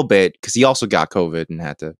a little bit because he also got COVID and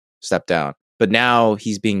had to step down. But now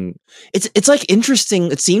he's being. It's like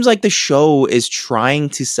interesting. It seems like the show is trying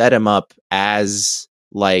to set him up as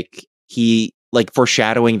like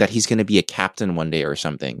foreshadowing that he's going to be a captain one day or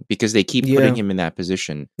something, because they keep putting him in that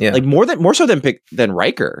position. Yeah, like more so than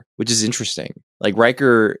Riker, which is interesting. Like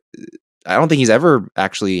Riker, I don't think he's ever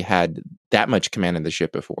actually had that much command of the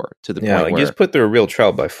ship before. To the point where he's put through a real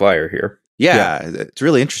trial by fire here. Yeah, it's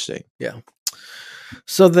really interesting. Yeah.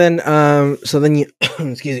 So then you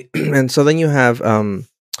excuse me, and so then you have them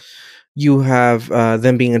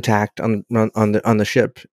being attacked on the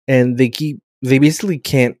ship, and they basically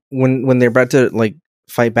can't when they're about to like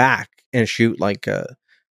fight back and shoot like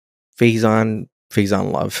phase on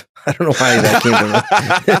love. I don't know why that came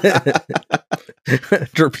to me.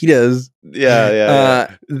 Torpedoes.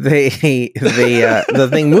 Yeah. The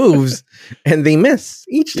thing moves and they miss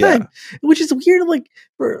each time, which is weird. Like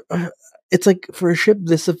it's like for a ship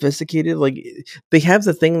this sophisticated, like they have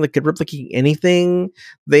the thing that could replicate anything.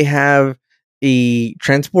 They have a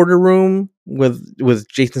transporter room with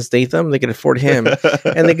Jason Statham. They could afford him,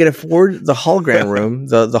 and they could afford the hologram room,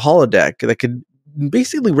 the holodeck that could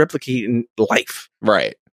basically replicate in life.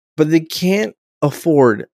 Right. But they can't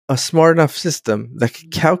afford a smart enough system that can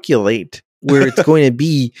calculate where it's going to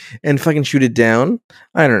be and fucking shoot it down.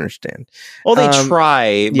 I don't understand. Well, they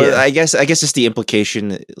try, but I guess it's the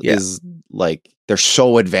implication is like they're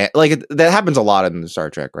so advanced. Like that happens a lot in Star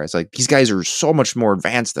Trek, right? It's like these guys are so much more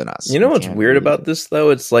advanced than us. You know what's weird about this though?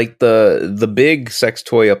 It's like the big sex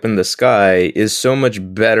toy up in the sky is so much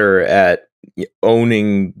better at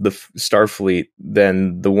owning the Starfleet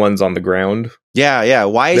than the ones on the ground. Yeah.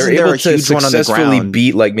 Why isn't there a huge one on the ground? They're able to successfully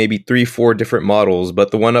beat like maybe 3-4 different models,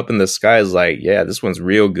 but the one up in the sky is like, this one's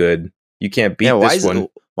real good. You can't beat this one.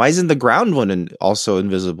 Why isn't the ground one also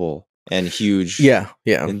invisible? and huge. Yeah.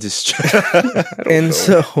 And And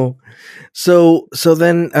so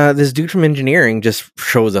then this dude from engineering just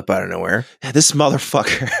shows up out of nowhere. this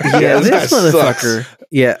motherfucker. Yeah, this this guy motherfucker.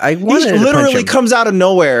 Yeah, I He wanted to punch literally him. comes out of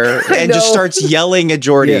nowhere and just know. starts yelling at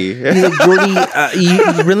Jordy. Yeah. He's like, Jordy,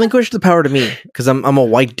 you relinquish the power to me because I'm a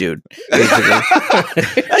white dude.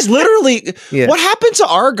 Basically. That's literally Yeah. what happened to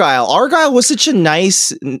Argyle. Argyle was such a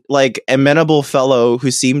nice, like, amenable fellow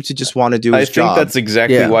who seemed to just want to do I his think job. that's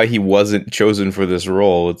exactly Yeah. why he wasn't chosen for this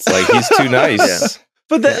role. It's like he's too nice.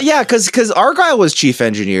 But because Argyle was chief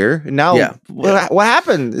engineer. Now, Yeah. what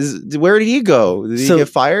happened? Where did he go? Did he So- get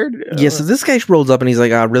fired? Yeah, so this guy rolls up and he's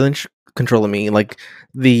like, relinquish control of me. Like,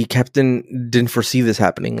 the captain didn't foresee this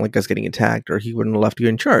happening, like us getting attacked, or he wouldn't have left you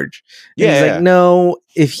in charge. And he's Yeah. like, no,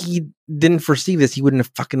 if he didn't foresee this, he wouldn't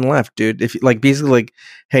have fucking left, dude. If like basically like,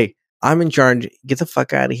 hey, I'm in charge. Get the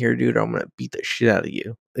fuck out of here, dude. Or I'm gonna beat the shit out of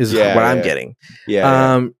you. Is Yeah, what I'm yeah. getting.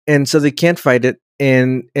 Yeah. And so they can't fight it.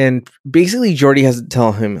 And basically Jordy has to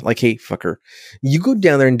tell him, like, hey, fucker, you go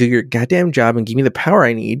down there and do your goddamn job and give me the power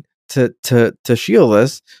I need to shield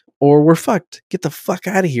us, or we're fucked. Get the fuck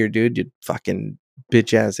out of here, dude. You fucking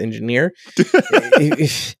bitch ass engineer.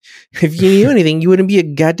 if you knew anything, you wouldn't be a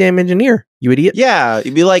goddamn engineer, you idiot. Yeah,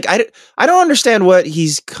 you'd be like, I don't understand what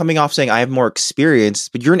he's coming off saying. I have more experience,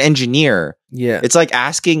 but you're an engineer. Yeah. It's like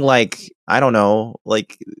asking, like, I don't know,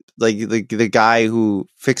 like the guy who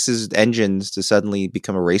fixes engines to suddenly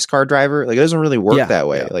become a race car driver. Like, it doesn't really work Yeah, that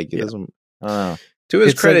way. yeah, Like, it yeah. doesn't. I don't know. To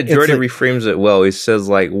his It's credit, like- it's Jordy like- reframes it well. He says,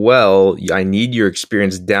 like, well, I need your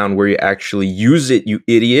experience down where you actually use it, you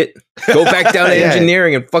idiot. Go back down to Yeah.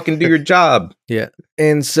 engineering and fucking do your job.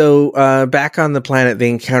 And so back on the planet, they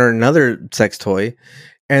encounter another sex toy.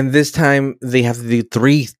 And this time they have to do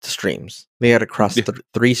 3 streams. They had to cross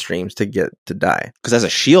 3 streams to get to die. Because that's a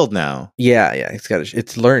shield now. Yeah,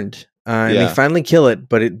 it's learned. And Yeah. they finally kill it,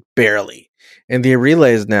 but it barely. And they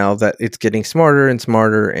realize now that it's getting smarter and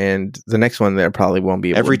smarter, and the next one there probably won't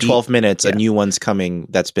be able Every to beat. 12 minutes, Yeah. a new one's coming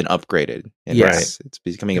that's been upgraded. And Yes. it's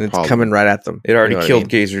becoming And a it's problem. coming right at them. It already You know what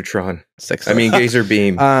killed I mean? Gazertron. Sex I toy. mean, Gazer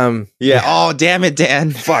Beam. Yeah. Oh, damn it,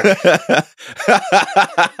 Dan. Fuck.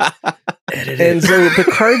 and so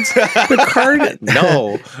Picard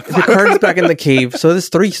No. Picard's back in the cave. So there's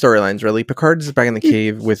 3 storylines really. Picard is back in the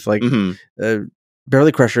cave with like Mhm.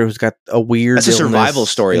 Beverly Crusher, who's got a weird That's a survival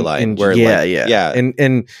illness, storyline and where, yeah, like, yeah, yeah.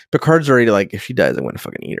 and Picard's already like, if she dies, I'm going to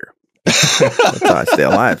fucking eat her. That's how I stay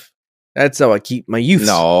alive. That's how I keep my youth.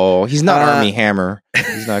 No, he's not Uh, Army Hammer.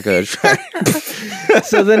 He's not good.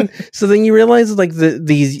 so then you realize like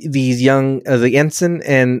these young the ensign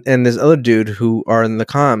and this other dude who are in the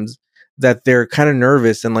comms, that they're kind of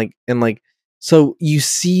nervous and like so you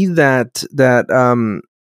see that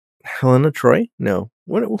Helena Troy? No.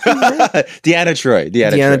 What was her name? Deanna Troy.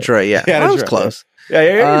 Deanna Troy, yeah. Deanna I was Troy. close. Yeah,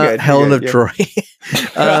 you're good. Helen You're of good. Troy.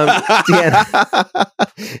 Deanna.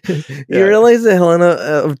 Yeah. You realize that Helena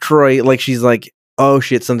of Troy, like she's like, oh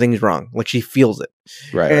shit, something's wrong. Like she feels it.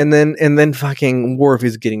 Right. And then fucking Worf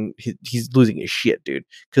is he's losing his shit, dude.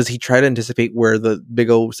 Because he tried to anticipate where the big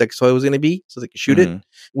old sex toy was going to be so they could shoot it Mhm.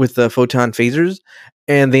 with the photon phasers,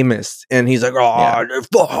 and they missed. And he's like,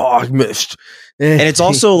 I missed. And it's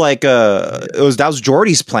also like that was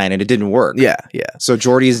Geordi's plan and it didn't work. yeah. So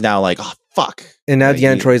Geordi is now like, oh fuck. And now Like,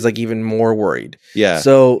 Deanna he- Troy's like even more worried. Yeah.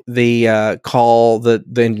 So they call the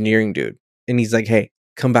engineering dude, and he's like, "Hey,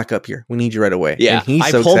 come back up here. We need you right away." Yeah, and he's I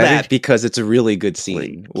so pull excited. that because it's a really good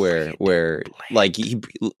scene where like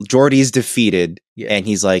Geordi's defeated Yeah. and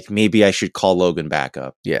he's like, maybe I should call Logan back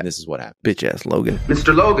up. Yeah. And this is what happened. Bitch ass Logan.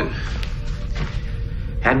 Mr. Logan,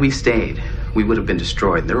 had we stayed, we would have been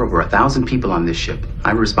destroyed. There are over 1,000 people on this ship. I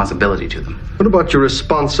have a responsibility to them. What about your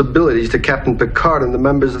responsibilities to Captain Picard and the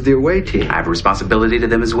members of the away team? I have a responsibility to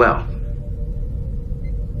them as well.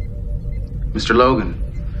 Mr. Logan,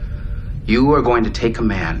 you are going to take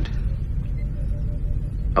command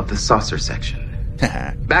of the saucer section.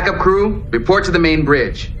 Backup crew, report to the main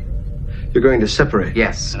bridge. You're going to separate.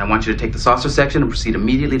 Yes, and I want you to take the saucer section and proceed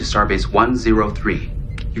immediately to Starbase 103.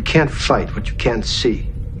 You can't fight what you can't see.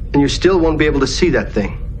 And you still won't be able to see that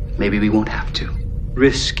thing. Maybe we won't have to.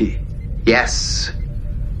 Risky. Yes,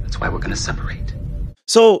 that's why we're going to separate.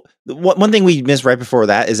 So one thing we missed right before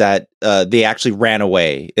that is that they actually ran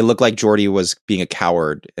away. It looked like Geordi was being a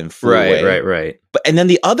coward and flew away. Right. But and then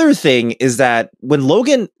the other thing is that when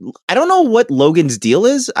Logan, I don't know what Logan's deal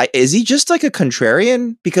is. Is he just like a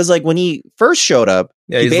contrarian? Because like when he first showed up,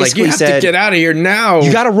 Yeah, he he's like, basically you have said, to get out of here now.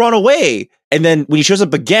 "You got to run away." And then when he shows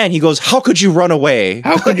up again, he goes, "How could you run away?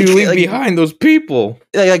 How could you leave Like, behind those people?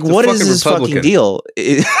 Like, He's a what is fucking his fucking Republican. deal?"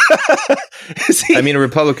 Is he, I mean, a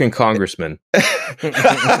Republican congressman.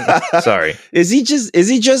 Sorry. is he just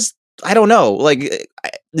I don't know. Like,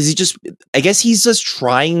 is he just? I guess he's just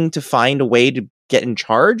trying to find a way to get in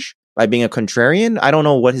charge by being a contrarian. I don't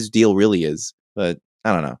know what his deal really is, but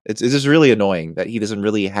I don't know. It's just really annoying that he doesn't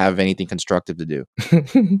really have anything constructive to do.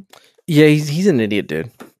 Yeah, he's an idiot,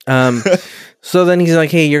 dude. So then he's like,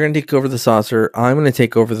 "Hey, you're gonna take over the saucer. I'm gonna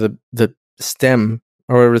take over the stem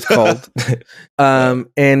or whatever it's called,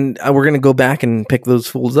 and we're gonna go back and pick those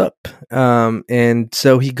fools up." And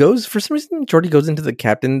so he goes. For some reason, Geordi goes into the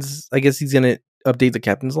captain's. I guess he's gonna update the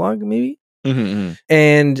captain's log, maybe. Mm-hmm.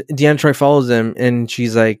 And Deanna Troi follows him, and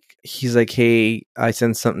he's like, "Hey, I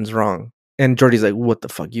sense something's wrong." And Geordi's like, "What the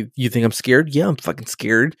fuck? You think I'm scared? Yeah, I'm fucking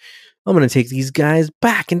scared. I'm going to take these guys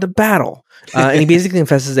back into battle." And he basically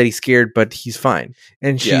confesses that he's scared, but he's fine.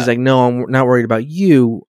 And she's like, "No, I'm not worried about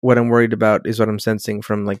you. What I'm worried about is what I'm sensing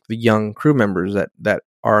from like the young crew members that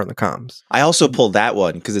are on the comms." I also pulled that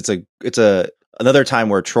one because it's another time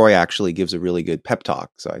where Troi actually gives a really good pep talk.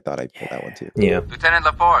 So I thought I'd pull that one too. Yeah. Lieutenant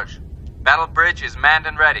LaForge, Battle Bridge is manned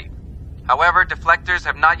and ready. However, deflectors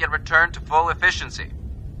have not yet returned to full efficiency.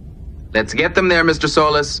 Let's get them there, Mr.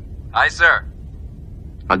 Solis. Aye, sir.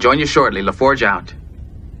 I'll join you shortly. LaForge out.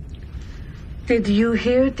 Did you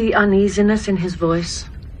hear the uneasiness in his voice?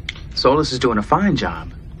 Solis is doing a fine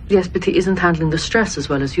job. Yes, but he isn't handling the stress as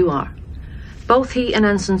well as you are. Both he and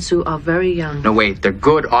Ensign Sue are very young. No, wait, they're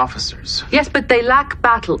good officers. Yes, but they lack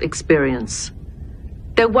battle experience.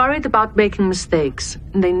 They're worried about making mistakes,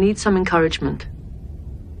 and they need some encouragement.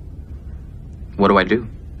 What do I do?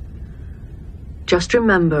 Just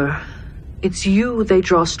remember, it's you they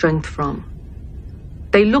draw strength from.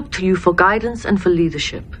 They look to you for guidance and for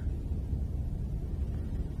leadership.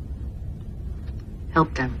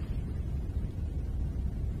 Help them.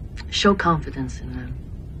 Show confidence in them.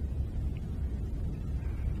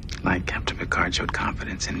 Like Captain Picard showed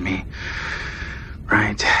confidence in me.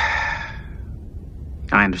 Right.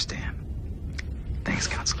 I understand. Thanks,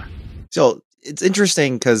 Counselor. So it's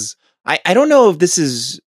interesting because I don't know if this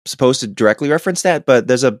is supposed to directly reference that, but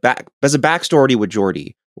there's a backstory with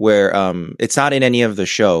Geordi where it's not in any of the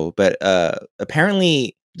show, but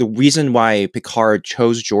apparently the reason why Picard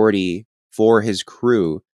chose Geordi for his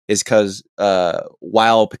crew is because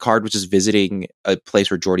while Picard was just visiting a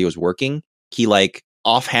place where Geordi was working, he like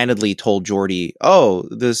offhandedly told Geordi, "Oh,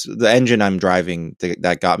 the engine I'm driving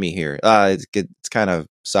that got me here, it's kind of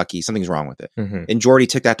sucky. Something's wrong with it." Mm-hmm. And Geordi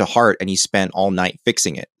took that to heart, and he spent all night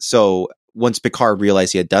fixing it. So once Picard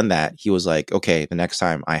realized he had done that, he was like, "Okay, the next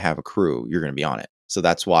time I have a crew, you're going to be on it." So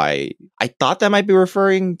that's why I thought that might be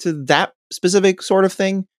referring to that specific sort of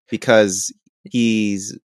thing, because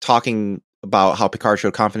he's talking about how Picard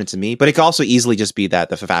showed confidence in me, but it could also easily just be that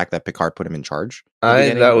the fact that Picard put him in charge.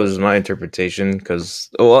 That was my interpretation because,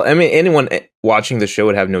 well, I mean, anyone watching the show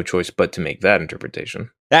would have no choice but to make that interpretation.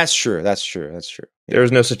 That's true. Yeah. There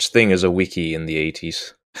was no such thing as a wiki in the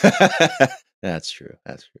 80s. That's true.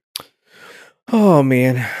 Oh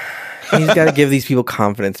man, he's got to give these people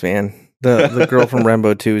confidence, man. The girl from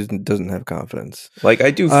Rambo 2 doesn't have confidence. Like, I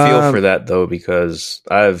do feel for that though, because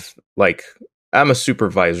I'm a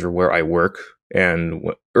supervisor where I work,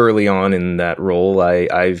 and early on in that role,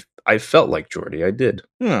 I felt like Geordi. I did.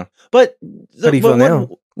 But how do you feel now?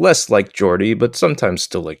 Less like Geordi, but sometimes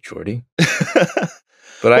still like Geordi.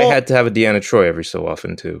 But I had to have a Deanna Troi every so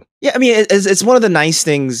often too. Yeah, I mean, it's one of the nice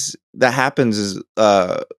things that happens is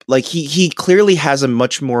like he clearly has a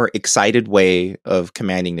much more excited way of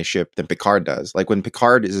commanding the ship than Picard does. Like when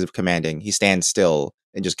Picard is commanding, he stands still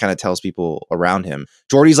and just kind of tells people around him.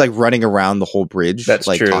 Geordi's like running around the whole bridge. That's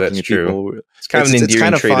like, true. talking That's to true. People. It's kind of an endearing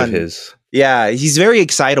kind of trait fun. of his. Yeah, he's very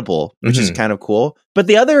excitable, which is kind of cool. But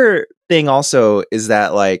the other thing also is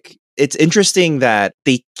that like it's interesting that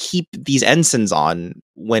they keep these ensigns on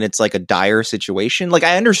when it's like a dire situation. Like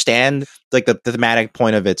I understand like the thematic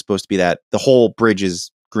point of it's supposed to be that the whole bridge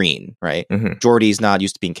is green, right? Mm-hmm. Geordi's not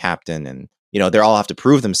used to being captain, and they all have to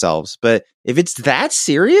prove themselves. But if it's that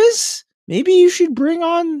serious, maybe you should bring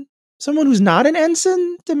on someone who's not an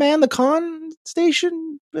ensign to man the con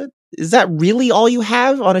station. But is that really all you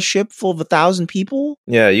have on a ship full of 1,000 people?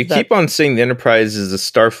 Yeah, you keep on saying the Enterprise is a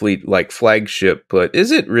Starfleet like flagship, but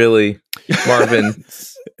is it really, Marvin?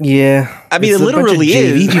 Yeah, I mean, it literally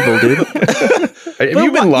is. JV people, dude. Have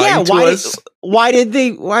you been lying to us? Why is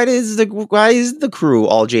the crew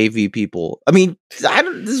all JV people? I mean,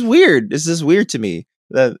 this is weird. This is weird to me.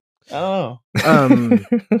 Oh.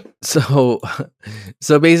 So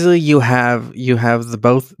basically you have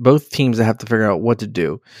the both teams that have to figure out what to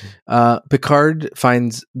do. Picard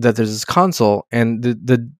finds that there's this console, and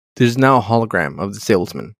there's now a hologram of the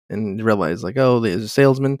salesman, and realize like, oh, there's a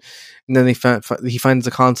salesman. And then he finds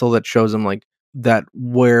the console that shows him like that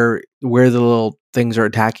where the little things are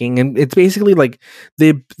attacking, and it's basically like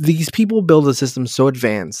these people build a system so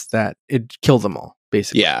advanced that it killed them all.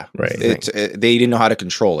 Basically, Yeah, Right. They didn't know how to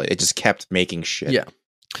control it. It just kept making shit. Yeah.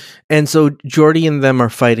 And so Geordi and them are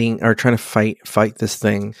trying to fight this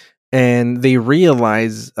thing, and they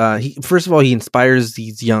realize first of all he inspires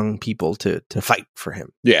these young people to fight for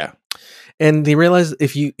him. Yeah. And they realize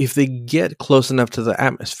if they get close enough to the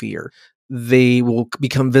atmosphere, they will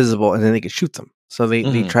become visible, and then they can shoot them. So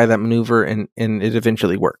they try that maneuver, and it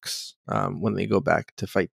eventually works when they go back to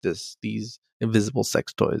fight these invisible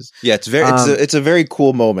sex toys. Yeah, it's it's a very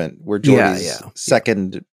cool moment where Jordy's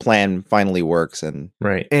second plan finally works and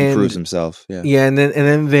Right. he proves himself. Yeah. Yeah, and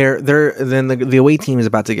then the away team is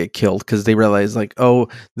about to get killed because they realize like, oh,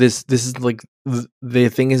 this is like the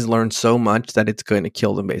thing has learned so much that it's going to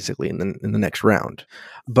kill them basically in the next round.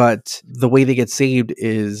 But the way they get saved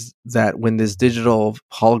is that when this digital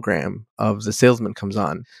hologram of the salesman comes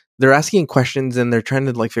on, they're asking questions and they're trying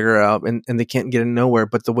to like figure it out, and they can't get it nowhere.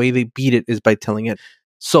 But the way they beat it is by telling it,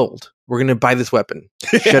 sold. We're going to buy this weapon.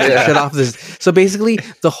 Shut off this. So basically,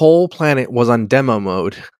 the whole planet was on demo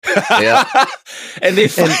mode. Yeah. and they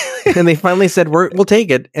and they finally said, we'll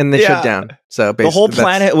take it. And they shut down. So basically, the whole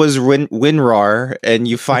planet was WinRAR, and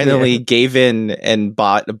you finally gave in and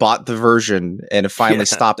bought the version, and it finally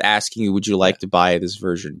stopped asking you, would you like to buy this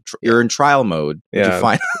version? You're in trial mode.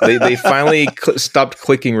 Yeah. They finally stopped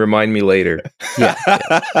clicking remind me later. Yeah.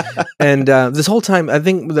 And this whole time, I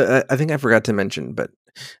think I forgot to mention, but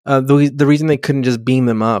the reason they couldn't just beam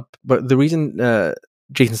them up, but the reason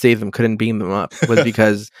Jason Statham couldn't beam them up was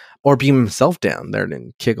because, or beam himself down there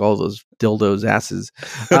and kick all those dildos' asses,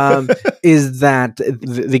 is that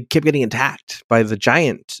they kept getting attacked by the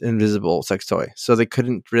giant invisible sex toy, so they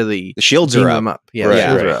couldn't really. The shields beam are them up. Yeah, right, the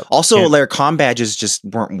shields right. are up. Also, their comm badges just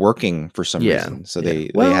weren't working for some reason, so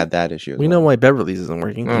they had that issue. We know why Beverly's isn't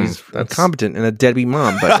working. He's incompetent and a deadbeat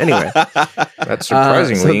mom. But anyway, that's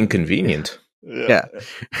surprisingly inconvenient. Yeah.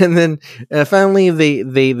 And then finally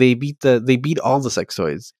they beat all the sex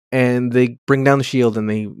toys, and they bring down the shield, and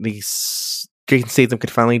Jason Statham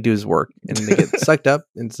could finally do his work, and they get sucked up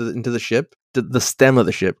into the ship, the stem of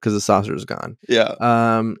the ship, because the saucer is gone. Yeah.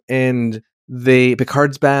 And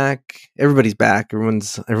Picard's back, everybody's back,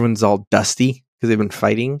 everyone's all dusty because they've been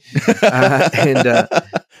fighting,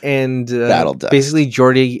 and Battle dust. Basically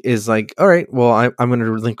Geordi is like, all right, well I'm going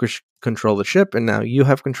to relinquish control of the ship, and now you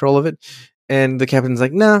have control of it. And the captain's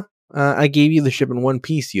like, no, I gave you the ship in one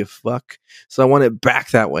piece, you fuck. So I want it back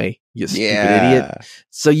that way, you stupid idiot.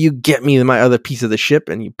 So you get me my other piece of the ship,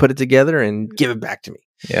 and you put it together and give it back to me.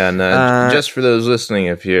 Yeah, and just for those listening,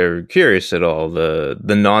 if you're curious at all, the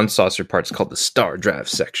non-saucer part's called the star drive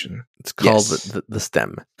section. It's called the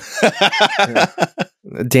stem.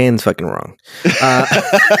 Dan's fucking wrong.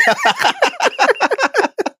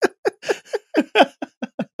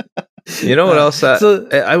 You know what else? I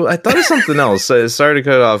thought of something else. Sorry to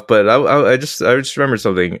cut it off, but I just remembered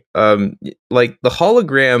something. Like the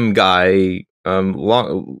hologram guy,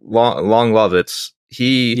 Long Lovitz.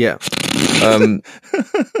 He's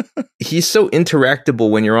so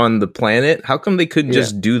interactable when you're on the planet. How come they couldn't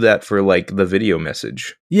just do that for like the video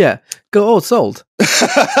message? Yeah, go. Oh, sold.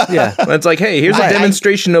 Yeah, it's like, hey, here's a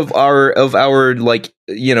demonstration of our like,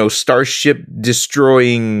 you know, starship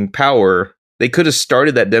destroying power. They could have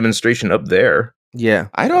started that demonstration up there. Yeah,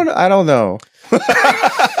 I don't know.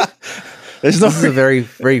 This is a very,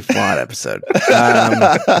 very flawed episode.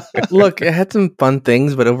 Look, it had some fun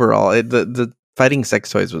things, but overall, the fighting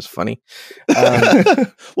sex toys was funny.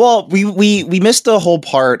 Well, we missed the whole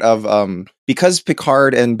part of because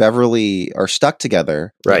Picard and Beverly are stuck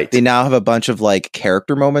together. Right. They now have a bunch of like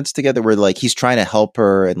character moments together where like he's trying to help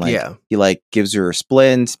her, and like he like gives her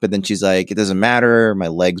splints, but then she's like, it doesn't matter, my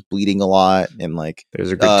leg's bleeding a lot, and like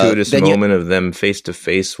there's a gratuitous moment of them face to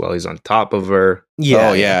face while he's on top of her. Yeah.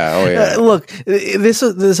 Oh yeah. Look,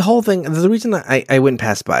 this whole thing. The reason I went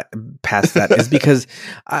past that is because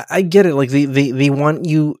I get it. Like they want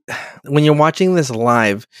you, when you're watching this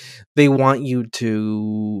live, they want you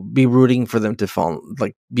to be rooting for them to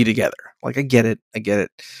be together. Like I get it,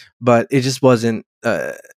 but it just wasn't.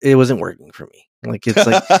 It wasn't working for me. Like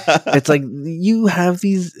it's like you have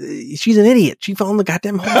these. She's an idiot. She fell in the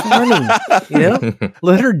goddamn hole for running. You know,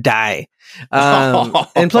 let her die.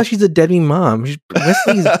 And plus, she's a deadbeat mom.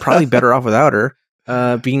 Wesley's probably better off without her.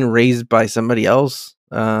 Being raised by somebody else.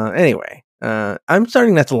 Anyway, I'm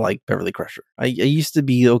starting not to like Beverly Crusher. I used to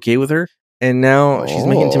be okay with her, and now she's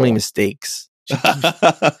making too many mistakes.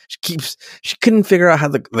 She couldn't figure out how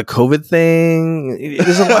the COVID thing.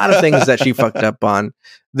 There's a lot of things that she fucked up on.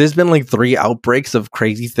 There's been like 3 outbreaks of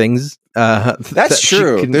crazy things. That's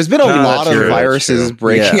true. There's been a lot of viruses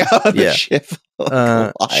breaking out of the ship.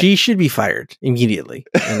 She should be fired immediately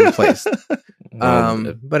and replaced.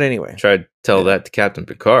 But anyway, try to tell that to Captain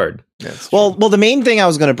Picard. Well, the main thing I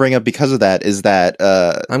was going to bring up because of that is that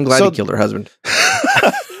I'm glad he killed her husband.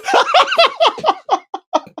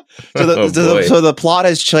 So the plot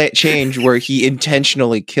has changed where he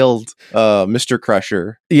intentionally killed Mr.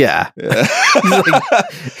 Crusher. Yeah.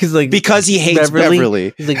 He's like because he hates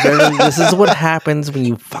Beverly. He's like, Beverly, this is what happens when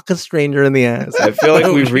you fuck a stranger in the ass. I feel like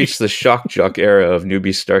we've reached the shock jock era of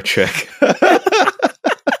newbie Star Trek.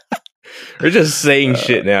 We're just saying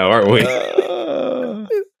shit now, aren't we?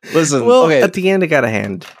 Listen, well, at the end it got a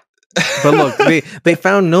hand. But look, they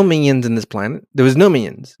found no minions in this planet. There was no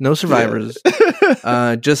minions, no survivors,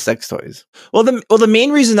 just sex toys. Well, the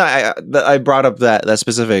main reason I brought up that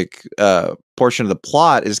specific portion of the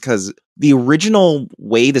plot is because the original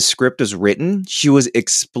way the script was written, she was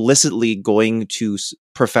explicitly going to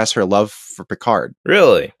profess her love for Picard.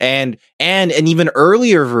 Really? And an even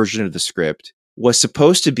earlier version of the script was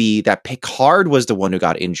supposed to be that Picard was the one who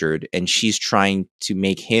got injured, and she's trying to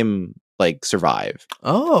make him like survive.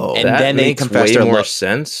 Oh, and that then they makes confessed way their more love.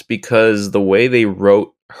 sense because the way they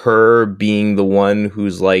wrote her being the one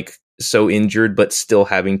who's like so injured but still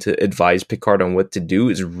having to advise Picard on what to do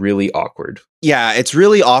is really awkward. Yeah, it's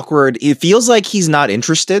really awkward. It feels like he's not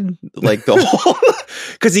interested, like the whole,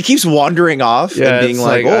 because he keeps wandering off and being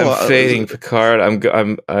like, "Oh, I'm fading, Picard.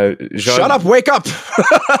 I'm shut up, wake up,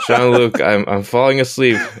 Jean-Luc. I'm falling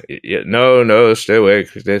asleep. No, stay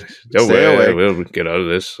awake. Don't worry, we'll get out of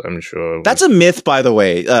this. I'm sure." That's a myth, by the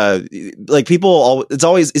way. Like people, it's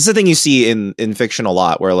the thing you see in fiction a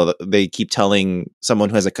lot, where they keep telling someone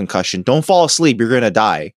who has a concussion, "Don't fall asleep. You're gonna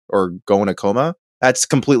die or go in a coma." That's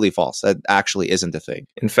completely false. That actually isn't a thing.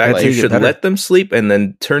 In fact, you should let them sleep and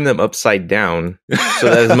then turn them upside down so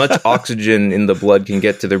that as much oxygen in the blood can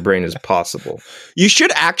get to their brain as possible. You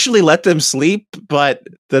should actually let them sleep, but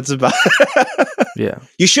that's about yeah.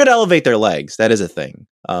 You should elevate their legs. That is a thing.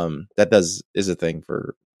 Is a thing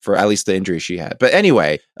for at least the injury she had. But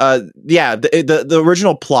anyway, the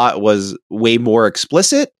original plot was way more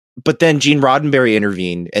explicit, but then Gene Roddenberry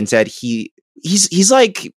intervened and said he's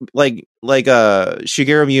like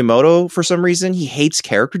Shigeru Miyamoto for some reason. He hates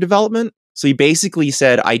character development. So he basically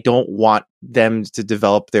said, I don't want them to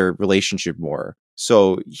develop their relationship more.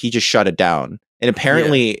 So he just shut it down. And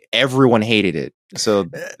apparently everyone hated it. So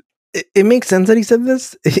it makes sense that he said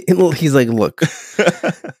this. He's like, look,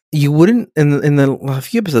 you wouldn't, in a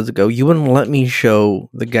few episodes ago, you wouldn't let me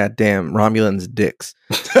show the goddamn Romulans' dicks.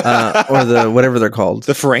 Or the, whatever they're called.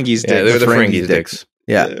 The Ferengis' dicks. Yeah, they're the Ferengis' dicks.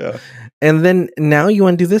 Yeah. And then now you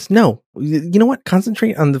want to do this? No. You know what?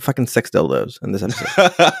 Concentrate on the fucking sex dildos in this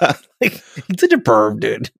episode. Like, he's such a perv,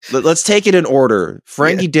 dude. Let's take it in order.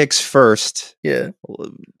 Ferengi dicks first. Yeah.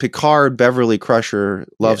 Picard, Beverly Crusher,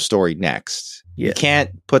 love story next. Yeah. You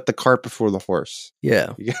can't put the cart before the horse.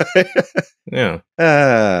 Yeah.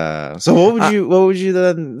 Yeah. So what would you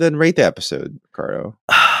then rate the episode, Ricardo?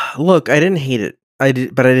 Look, I didn't hate it.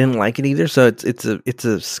 But I didn't like it either. So it's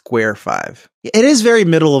a square 5. It is very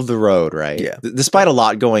middle of the road, right? Yeah. Despite a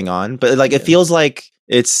lot going on, but like it feels like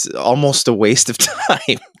it's almost a waste of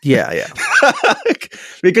time. Yeah.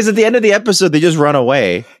 Because at the end of the episode, they just run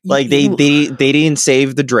away. Like they didn't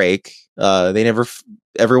save the Drake. They never.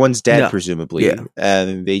 Everyone's dead, presumably,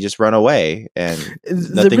 and they just run away, and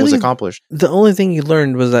nothing was accomplished. The only thing you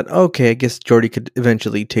learned was that, okay, I guess Geordi could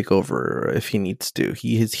eventually take over if he needs to.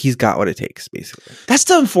 He's got what it takes, basically. That's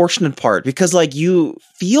the unfortunate part, because like you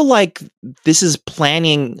feel like this is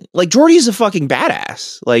planning. Like Geordi is a fucking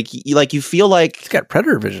badass. Like you feel like he's got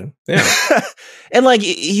predator vision. Yeah, and like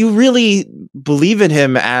you really believe in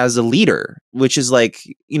him as a leader, which is like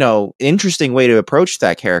an interesting way to approach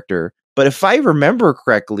that character. But if I remember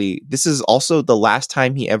correctly, this is also the last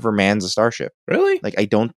time he ever mans a starship. Really? Like I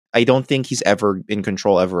don't think he's ever in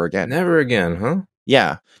control ever again. Never again, huh?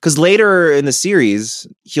 Yeah, because later in the series,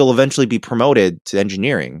 he'll eventually be promoted to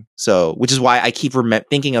engineering. So, which is why I keep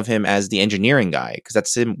thinking of him as the engineering guy, because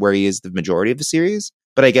that's him where he is the majority of the series.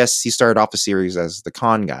 But I guess he started off the series as the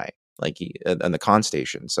con guy, like on the con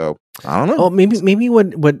station. So I don't know. Oh, maybe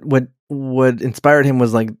what inspired him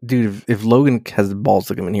was like, dude, if Logan has the balls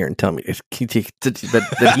to come in here and tell me if he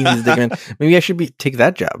that he needs to take him in, maybe I should take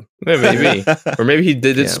that job. Yeah, maybe, or maybe he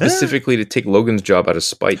did it specifically to take Logan's job out of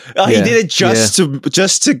spite. He did it just to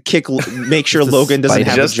make sure Logan doesn't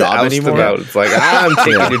have a job anymore. It's like I'm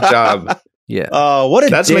taking your job. Yeah. What a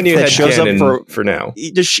That's dick my new that shows up headcanon for now.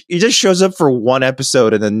 he just shows up for one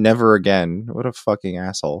episode and then never again. What a fucking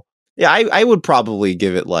asshole. Yeah, I would probably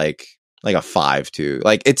give it like a 5 too.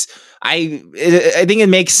 Like I think it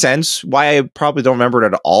makes sense why I probably don't remember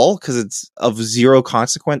it at all, because it's of zero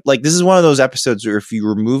consequence. Like, this is one of those episodes where if you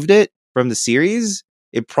removed it from the series,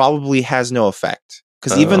 it probably has no effect.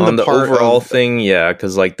 Because even on the part overall of, thing, yeah,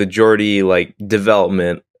 because like the Geordi like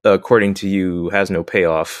development, according to you, has no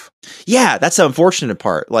payoff. yeah, that's the unfortunate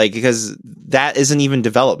part. Like, because that isn't even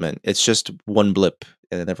development; it's just one blip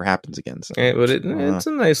and it never happens again. So. But it's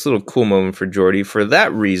a nice little cool moment for Geordi. For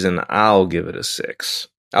that reason, I'll give it a 6.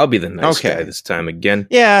 I'll be the nice guy this time again.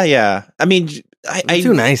 Yeah. I mean, You're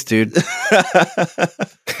too nice, dude.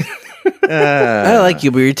 I like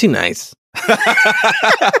you, but you're too nice.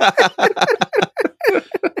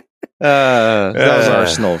 That was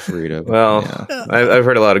Arsenal Frida. Well, yeah. I've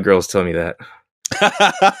heard a lot of girls tell me that.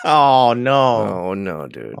 Oh no! Oh no,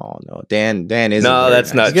 dude. Oh no! Dan is No,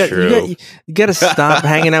 that's not You true. got to stop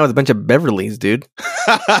hanging out with a bunch of Beverleys, dude.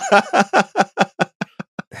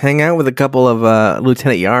 Hang out with a couple of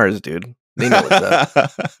Lieutenant Yars, dude. They know what's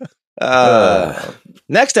up.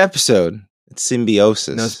 Next episode, it's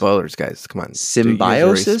Symbiosis. No spoilers, guys. Come on.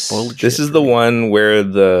 Symbiosis? This is the one where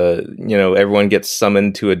everyone gets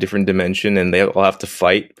summoned to a different dimension and they all have to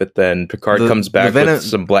fight, but then Picard comes back with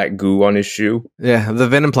some black goo on his shoe. Yeah, the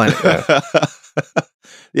Venom Planet.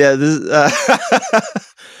 Yeah, this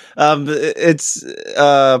it's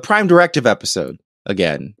Prime Directive episode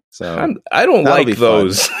again. So I don't that'll like be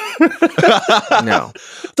those. No.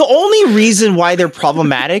 The only reason why they're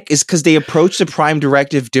problematic is because they approach the Prime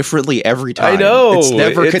Directive differently every time. I know. It's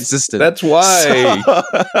never consistent. That's why.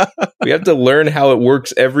 We have to learn how it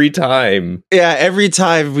works every time. Yeah, every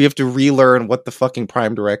time we have to relearn what the fucking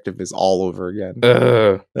Prime Directive is all over again.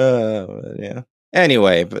 Yeah.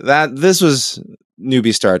 Anyway, but this was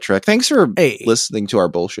Newbie Star Trek. Thanks for listening to our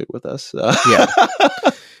bullshit with us. Yeah.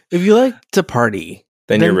 If you like to party,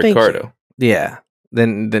 then you're thank Ricardo. you. Yeah.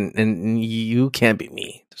 Then and you can't be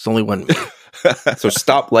me. There's only one me. So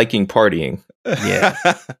stop liking partying. Yeah.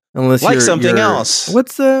 Unless like you're something else.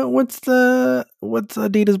 What's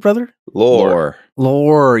Data's brother? Lore.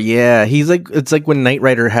 Yeah. It's like when Knight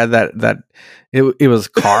Rider had that it was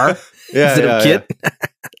Car instead of Kit.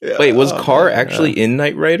 Yeah. Wait, was Car actually in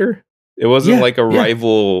Knight Rider? It wasn't like a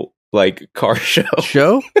rival like car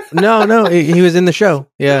show. No, he was in the show.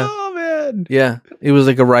 Yeah. Oh man. Yeah. It was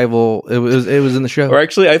like a rival. It was in the show. Or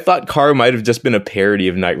actually, I thought Car might have just been a parody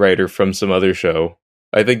of Knight Rider from some other show.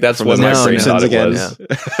 I think that's what my brain thought it was.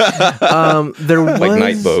 Yeah. There was like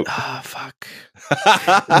Night Boat. Oh fuck.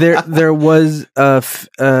 there was a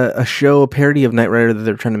parody of Knight Rider that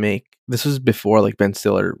they're trying to make. This was before like Ben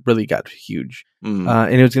Stiller really got huge,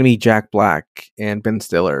 and it was going to be Jack Black and Ben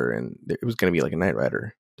Stiller, and it was going to be like a Knight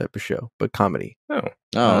Rider type of show, but comedy. Oh,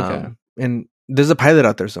 okay. And there's a pilot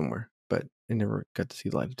out there somewhere, but I never got to see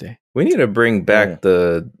the light of day. We need to bring back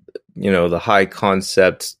the high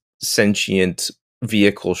concept sentient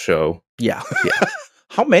vehicle show. Yeah.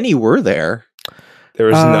 How many were there? There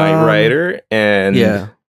was Knight Rider, and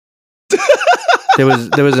there was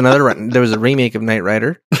there was a remake of Knight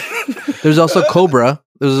Rider. There's also Cobra.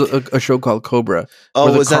 There was a show called Cobra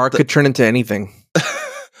where the car could turn into anything.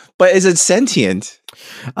 But is it sentient?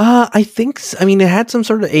 I think I mean, it had some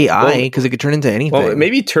sort of AI because it could turn into anything. Well,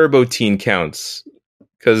 maybe Turbo Teen counts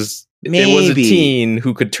because it was a teen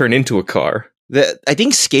who could turn into a car. I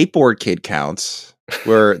think Skateboard Kid counts,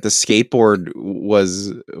 where the skateboard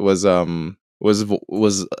was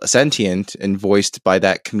sentient and voiced by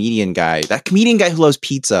that comedian guy. That comedian guy who loves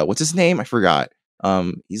pizza. What's his name? I forgot.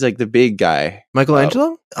 He's like the big guy.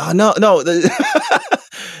 Michelangelo? No.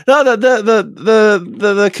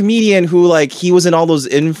 The comedian who like he was in all those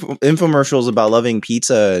infomercials about loving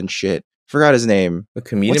pizza and shit. Forgot his name. A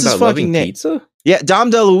comedian about loving pizza? Yeah,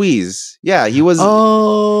 Dom DeLuise. Yeah, he was.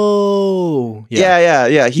 Oh,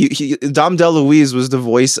 yeah. He Dom DeLuise was the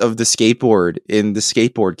voice of the skateboard in the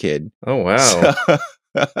Skateboard Kid. Oh wow.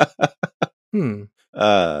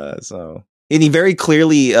 So and he very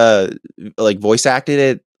clearly like voice acted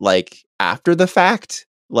it like after the fact.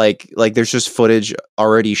 Like there's just footage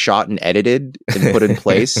already shot and edited and put in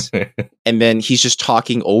place, and then he's just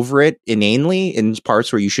talking over it inanely in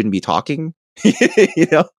parts where you shouldn't be talking. But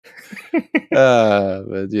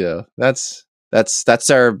yeah, that's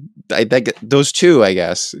our. I think those two. I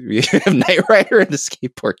guess we have Knight Rider and the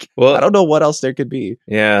Skateboard Kid. Well, I don't know what else there could be.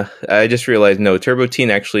 Yeah, I just realized Turbo Teen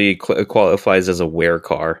actually qualifies as a wear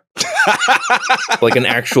car. Like an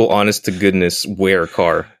actual honest to goodness wear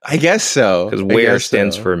car. I guess so. Because wear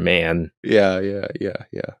stands for man. Yeah.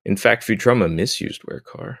 In fact, Futurama misused wear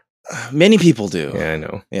car. Many people do. Yeah, I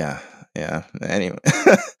know. Yeah. Anyway.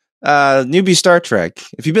 Newbie Star Trek.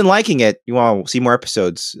 If you've been liking it, you want to see more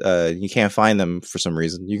episodes, you can't find them for some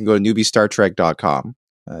reason, you can go to newbiestartrek.com.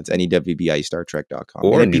 It's NEWBI StarTrek.com.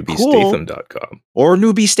 Or newbiestatham.com. Or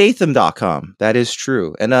newbiestatham.com. That is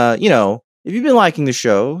true. And, if you've been liking the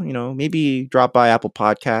show, maybe drop by Apple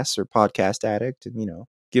Podcasts or Podcast Addict and,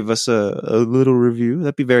 give us a little review.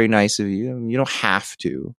 That'd be very nice of you. I mean, you don't have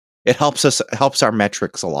to. It helps our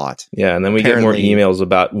metrics a lot. Yeah, and then we get more emails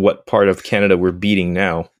about what part of Canada we're beating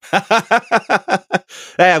now.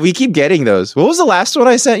 Yeah, we keep getting those. What was the last one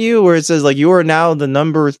I sent you where it says like you are now the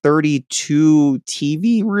number 32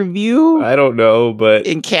 TV review? I don't know, but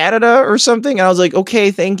in Canada or something. And I was like,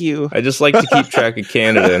 okay, thank you. I just like to keep track of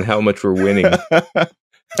Canada and how much we're winning.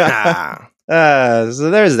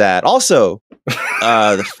 So there's that. Also,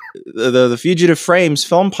 the Fugitive Frames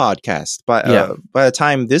film podcast. By the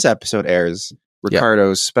time this episode airs,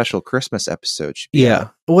 Ricardo's special Christmas episode should be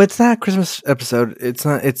out. Well, it's not a Christmas episode. It's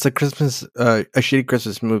not. It's a Christmas, a shitty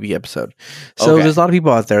Christmas movie episode. So there's a lot of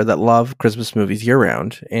people out there that love Christmas movies year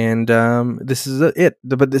round, and this is it.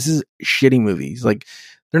 But this is shitty movies. Like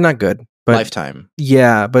they're not good. But Lifetime.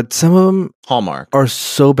 Yeah, but some of them Hallmark are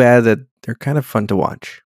so bad that they're kind of fun to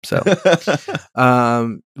watch. So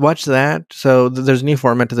watch that. So there's a new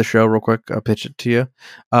format to the show. Real quick, I'll pitch it to you.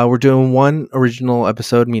 We're doing one original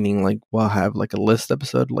episode, meaning like we'll have like a list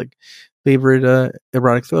episode, like favorite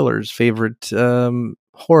erotic thrillers, favorite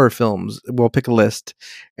horror films. We'll pick a list,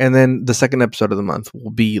 and then the second episode of the month will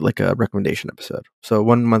be like a recommendation episode. So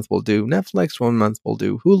 1 month we'll do Netflix, 1 month we'll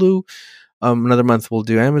do Hulu, another month we'll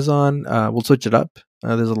do Amazon. We'll switch it up.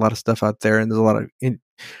 There's a lot of stuff out there, and there's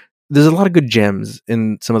a lot of good gems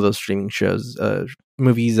in some of those streaming shows,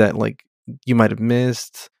 movies that like you might have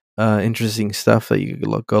missed, interesting stuff that you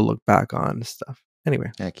could go look back on and stuff. Anyway,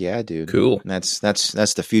 heck yeah, dude, cool. That's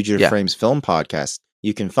the Fugitive Frames film podcast.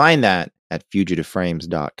 You can find that at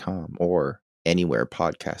fugitiveframes.com or anywhere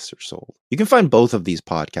podcasts are sold. You can find both of these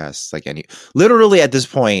podcasts literally at this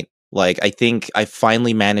point. Like I think I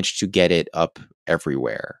finally managed to get it up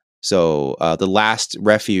everywhere. So the last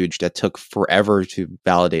refuge that took forever to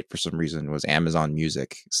validate for some reason was Amazon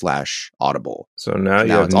Music / Audible. So now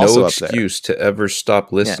you have no excuse to ever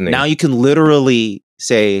stop listening. Yeah, now you can literally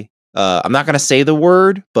say, I'm not going to say the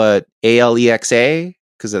word, but ALEXA,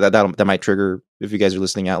 because that might trigger if you guys are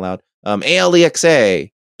listening out loud.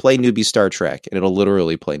 ALEXA, play Newbie Star Trek, and it'll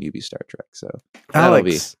literally play Newbie Star Trek. So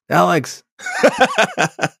Alex,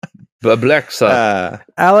 Bablexa,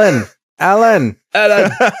 Alan.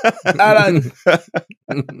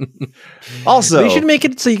 Also, you should make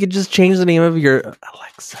it so you could just change the name of your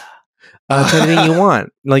Alexa to anything you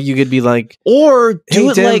want. Like you could be like, or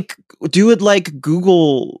do it like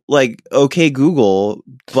Google, like okay Google.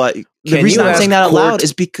 But the reason I'm saying that out loud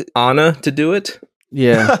is because Anna to do it.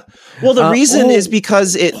 Yeah. Well, the reason is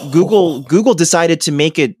because Google decided to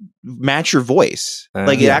make it match your voice.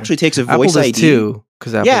 It actually takes a voice ID too.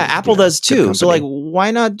 Apple does too. So like,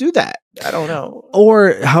 why not do that? I don't know.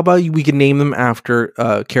 Or how about we can name them after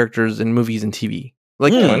characters in movies and TV?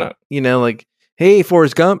 Like, why not? Like, hey,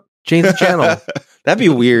 Forrest Gump, change the channel. That'd be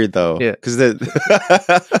weird though. Yeah. Because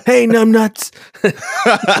hey, numbnuts.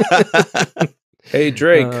 Hey,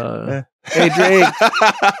 Drake. Hey, Drake.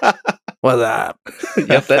 What's up?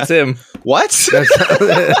 Yep, that's him. What?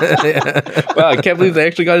 Wow, I can't believe they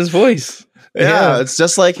actually got his voice. Yeah, it's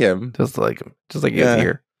just like him. Just like he is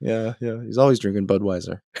here. Yeah. He's always drinking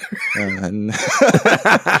Budweiser.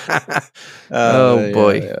 Oh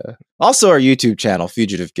boy. Yeah. Also, our YouTube channel,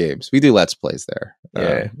 Fugitive Games. We do Let's Plays there.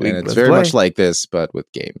 And it's very much like this, but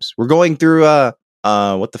with games. We're going through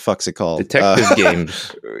what the fuck's it called? Detective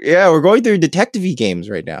games. Yeah, we're going through detective-y games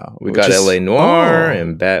right now. We got LA Noire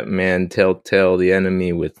and Batman Telltale The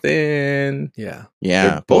Enemy Within. Yeah.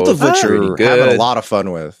 Yeah, both of which are having a lot of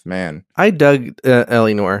fun with, man. I dug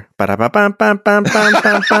LA Noire. Yep. The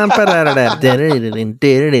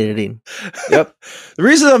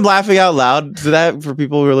reason I'm laughing out loud for that, for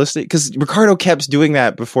people who are listening, because Ricardo kept doing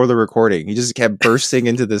that before the recording. He just kept bursting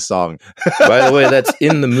into this song. By the way, that's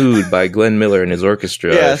In the Mood by Glenn Miller and his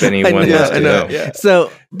orchestra, if anyone wants to know. Yeah.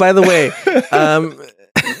 So, by the way,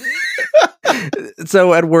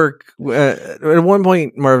 so at work, at one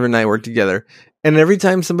point, Marvin and I worked together. And every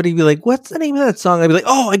time somebody would be like, what's the name of that song? I'd be like,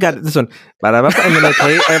 oh, I got it. This one. And then I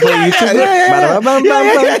play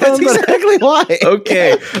YouTube. That's exactly why.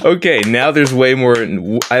 Okay. Now there's way more.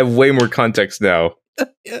 I have way more context now.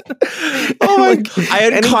 Oh my God.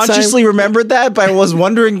 I unconsciously remembered that, but I was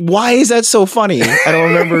wondering, why is that so funny? I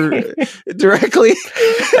don't remember directly.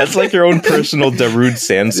 That's like your own personal Darude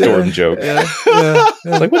Sandstorm joke. It's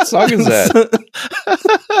like, what song is that?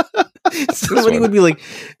 Somebody would be like,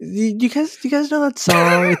 "You guys know that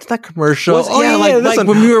song? It's that commercial." Like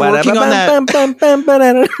when we were working on that.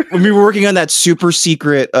 When we were working on that super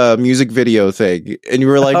secret music video thing, and you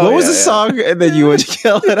were like, "What was the song?" And then you would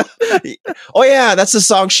yell it out. Oh yeah, that's the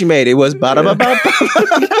song she made. It was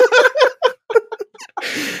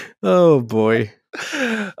Oh boy.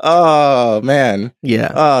 Oh man.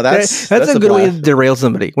 Yeah. Oh, that's a good way to derail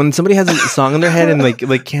somebody. When somebody has a song in their head and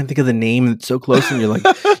like can't think of the name and it's so close and you're like,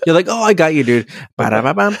 oh, I got you, dude.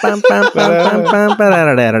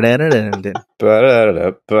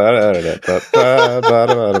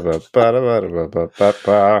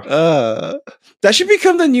 That should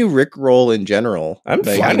become the new Rick roll in general. I'm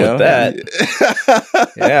fine with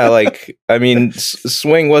that. Yeah, like, I mean,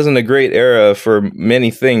 swing wasn't a great era for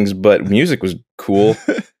many things, but music was cool.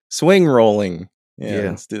 Swing rolling. Yeah,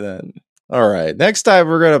 let's do that. All right. Next time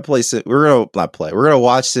we're gonna We're gonna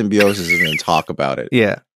watch Symbiosis and then talk about it.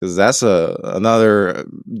 Yeah, because that's another.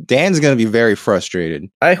 Dan's gonna be very frustrated.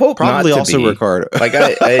 I hope probably not to also be. Ricardo.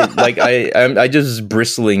 I'm just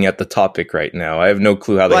bristling at the topic right now. I have no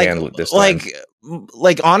clue how to handle it this time.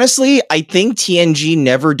 Like honestly, I think TNG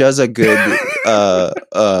never does a good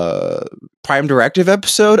Prime Directive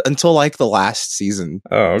episode until like the last season.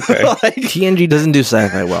 Oh, okay. TNG doesn't do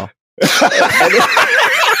sci-fi well.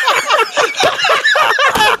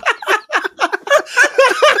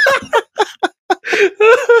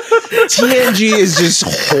 TNG is just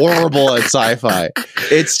horrible at sci-fi.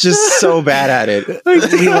 It's just so bad at it.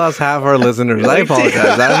 We lost half our listeners. I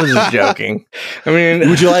apologize. I was just joking. I mean,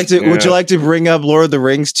 would you like to bring up Lord of the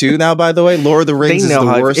Rings too? Now, by the way, Lord of the Rings is the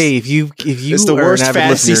worst. Hey, if you it's the worst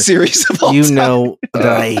fantasy series of all time. Know that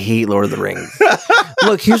I hate Lord of the Rings.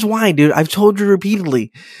 Look, here's why, dude. I've told you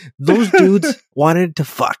repeatedly. Those dudes wanted to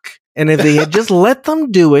fuck. And if they had just let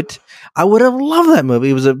them do it, I would have loved that movie.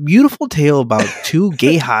 It was a beautiful tale about two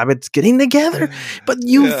gay hobbits getting together, but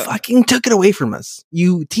you fucking took it away from us.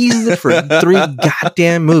 You teased it for 3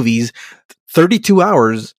 goddamn movies, 32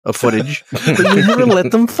 hours of footage, but you never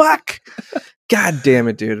let them fuck. God damn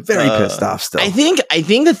it, dude. Very pissed off still. I think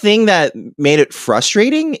the thing that made it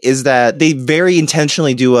frustrating is that they very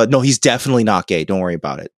intentionally do a, no, he's definitely not gay, don't worry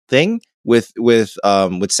about it thing with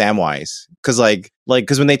Samwise.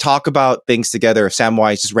 Because when they talk about things together,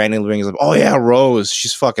 Samwise just randomly brings up, oh yeah, Rose,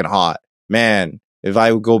 she's fucking hot. Man, if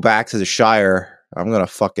I would go back to the Shire, I'm gonna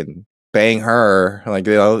fucking bang her. Like,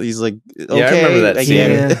 he's like, okay, yeah, I remember that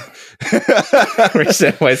scene. Where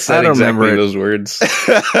Samwise said exactly those words.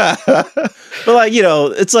 But like,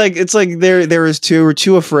 it's like there were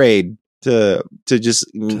too afraid to just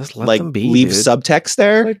like leave subtext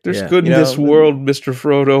there. Like, there's good in this world, Mr.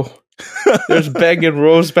 Frodo. There's banging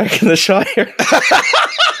Rose back in the Shire.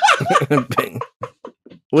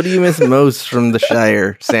 What do you miss most from the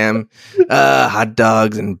Shire, Sam? Hot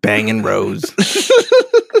dogs and banging Rose.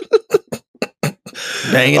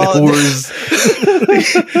 Banging whores.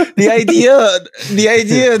 The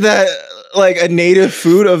idea that like a native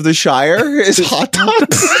food of the Shire is hot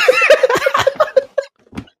dogs.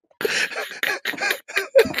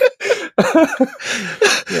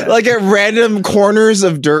 Like at random corners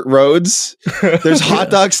of dirt roads, there's hot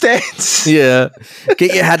dog stands. Yeah,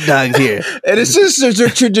 get your hot dogs here. And it's just there's a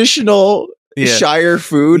traditional Shire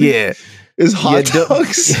food. Yeah, is hot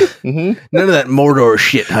dogs. Mm-hmm. None of that Mordor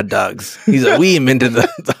shit. Hot dogs. He's like, we invented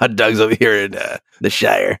the hot dogs over here in the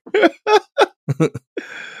Shire.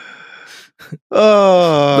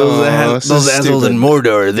 Oh, those assholes in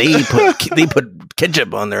Mordor. They put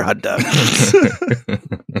ketchup on their hot dogs.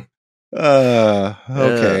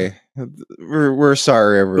 Okay. We're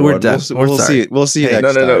sorry, everyone. We're done. We'll see. We'll see you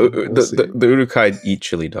next time. No. The Uruk-hai eat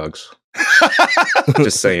chili dogs.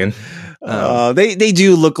 Just saying. They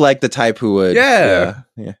do look like the type who would. Yeah.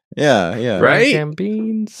 Right? And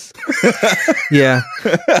beans. Yeah.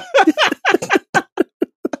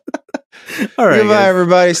 All right. Goodbye,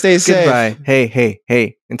 everybody. Stay safe. Goodbye.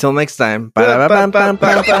 Hey. Until next time. I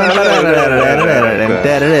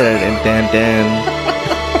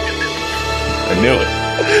knew it.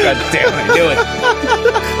 God damn, I knew it.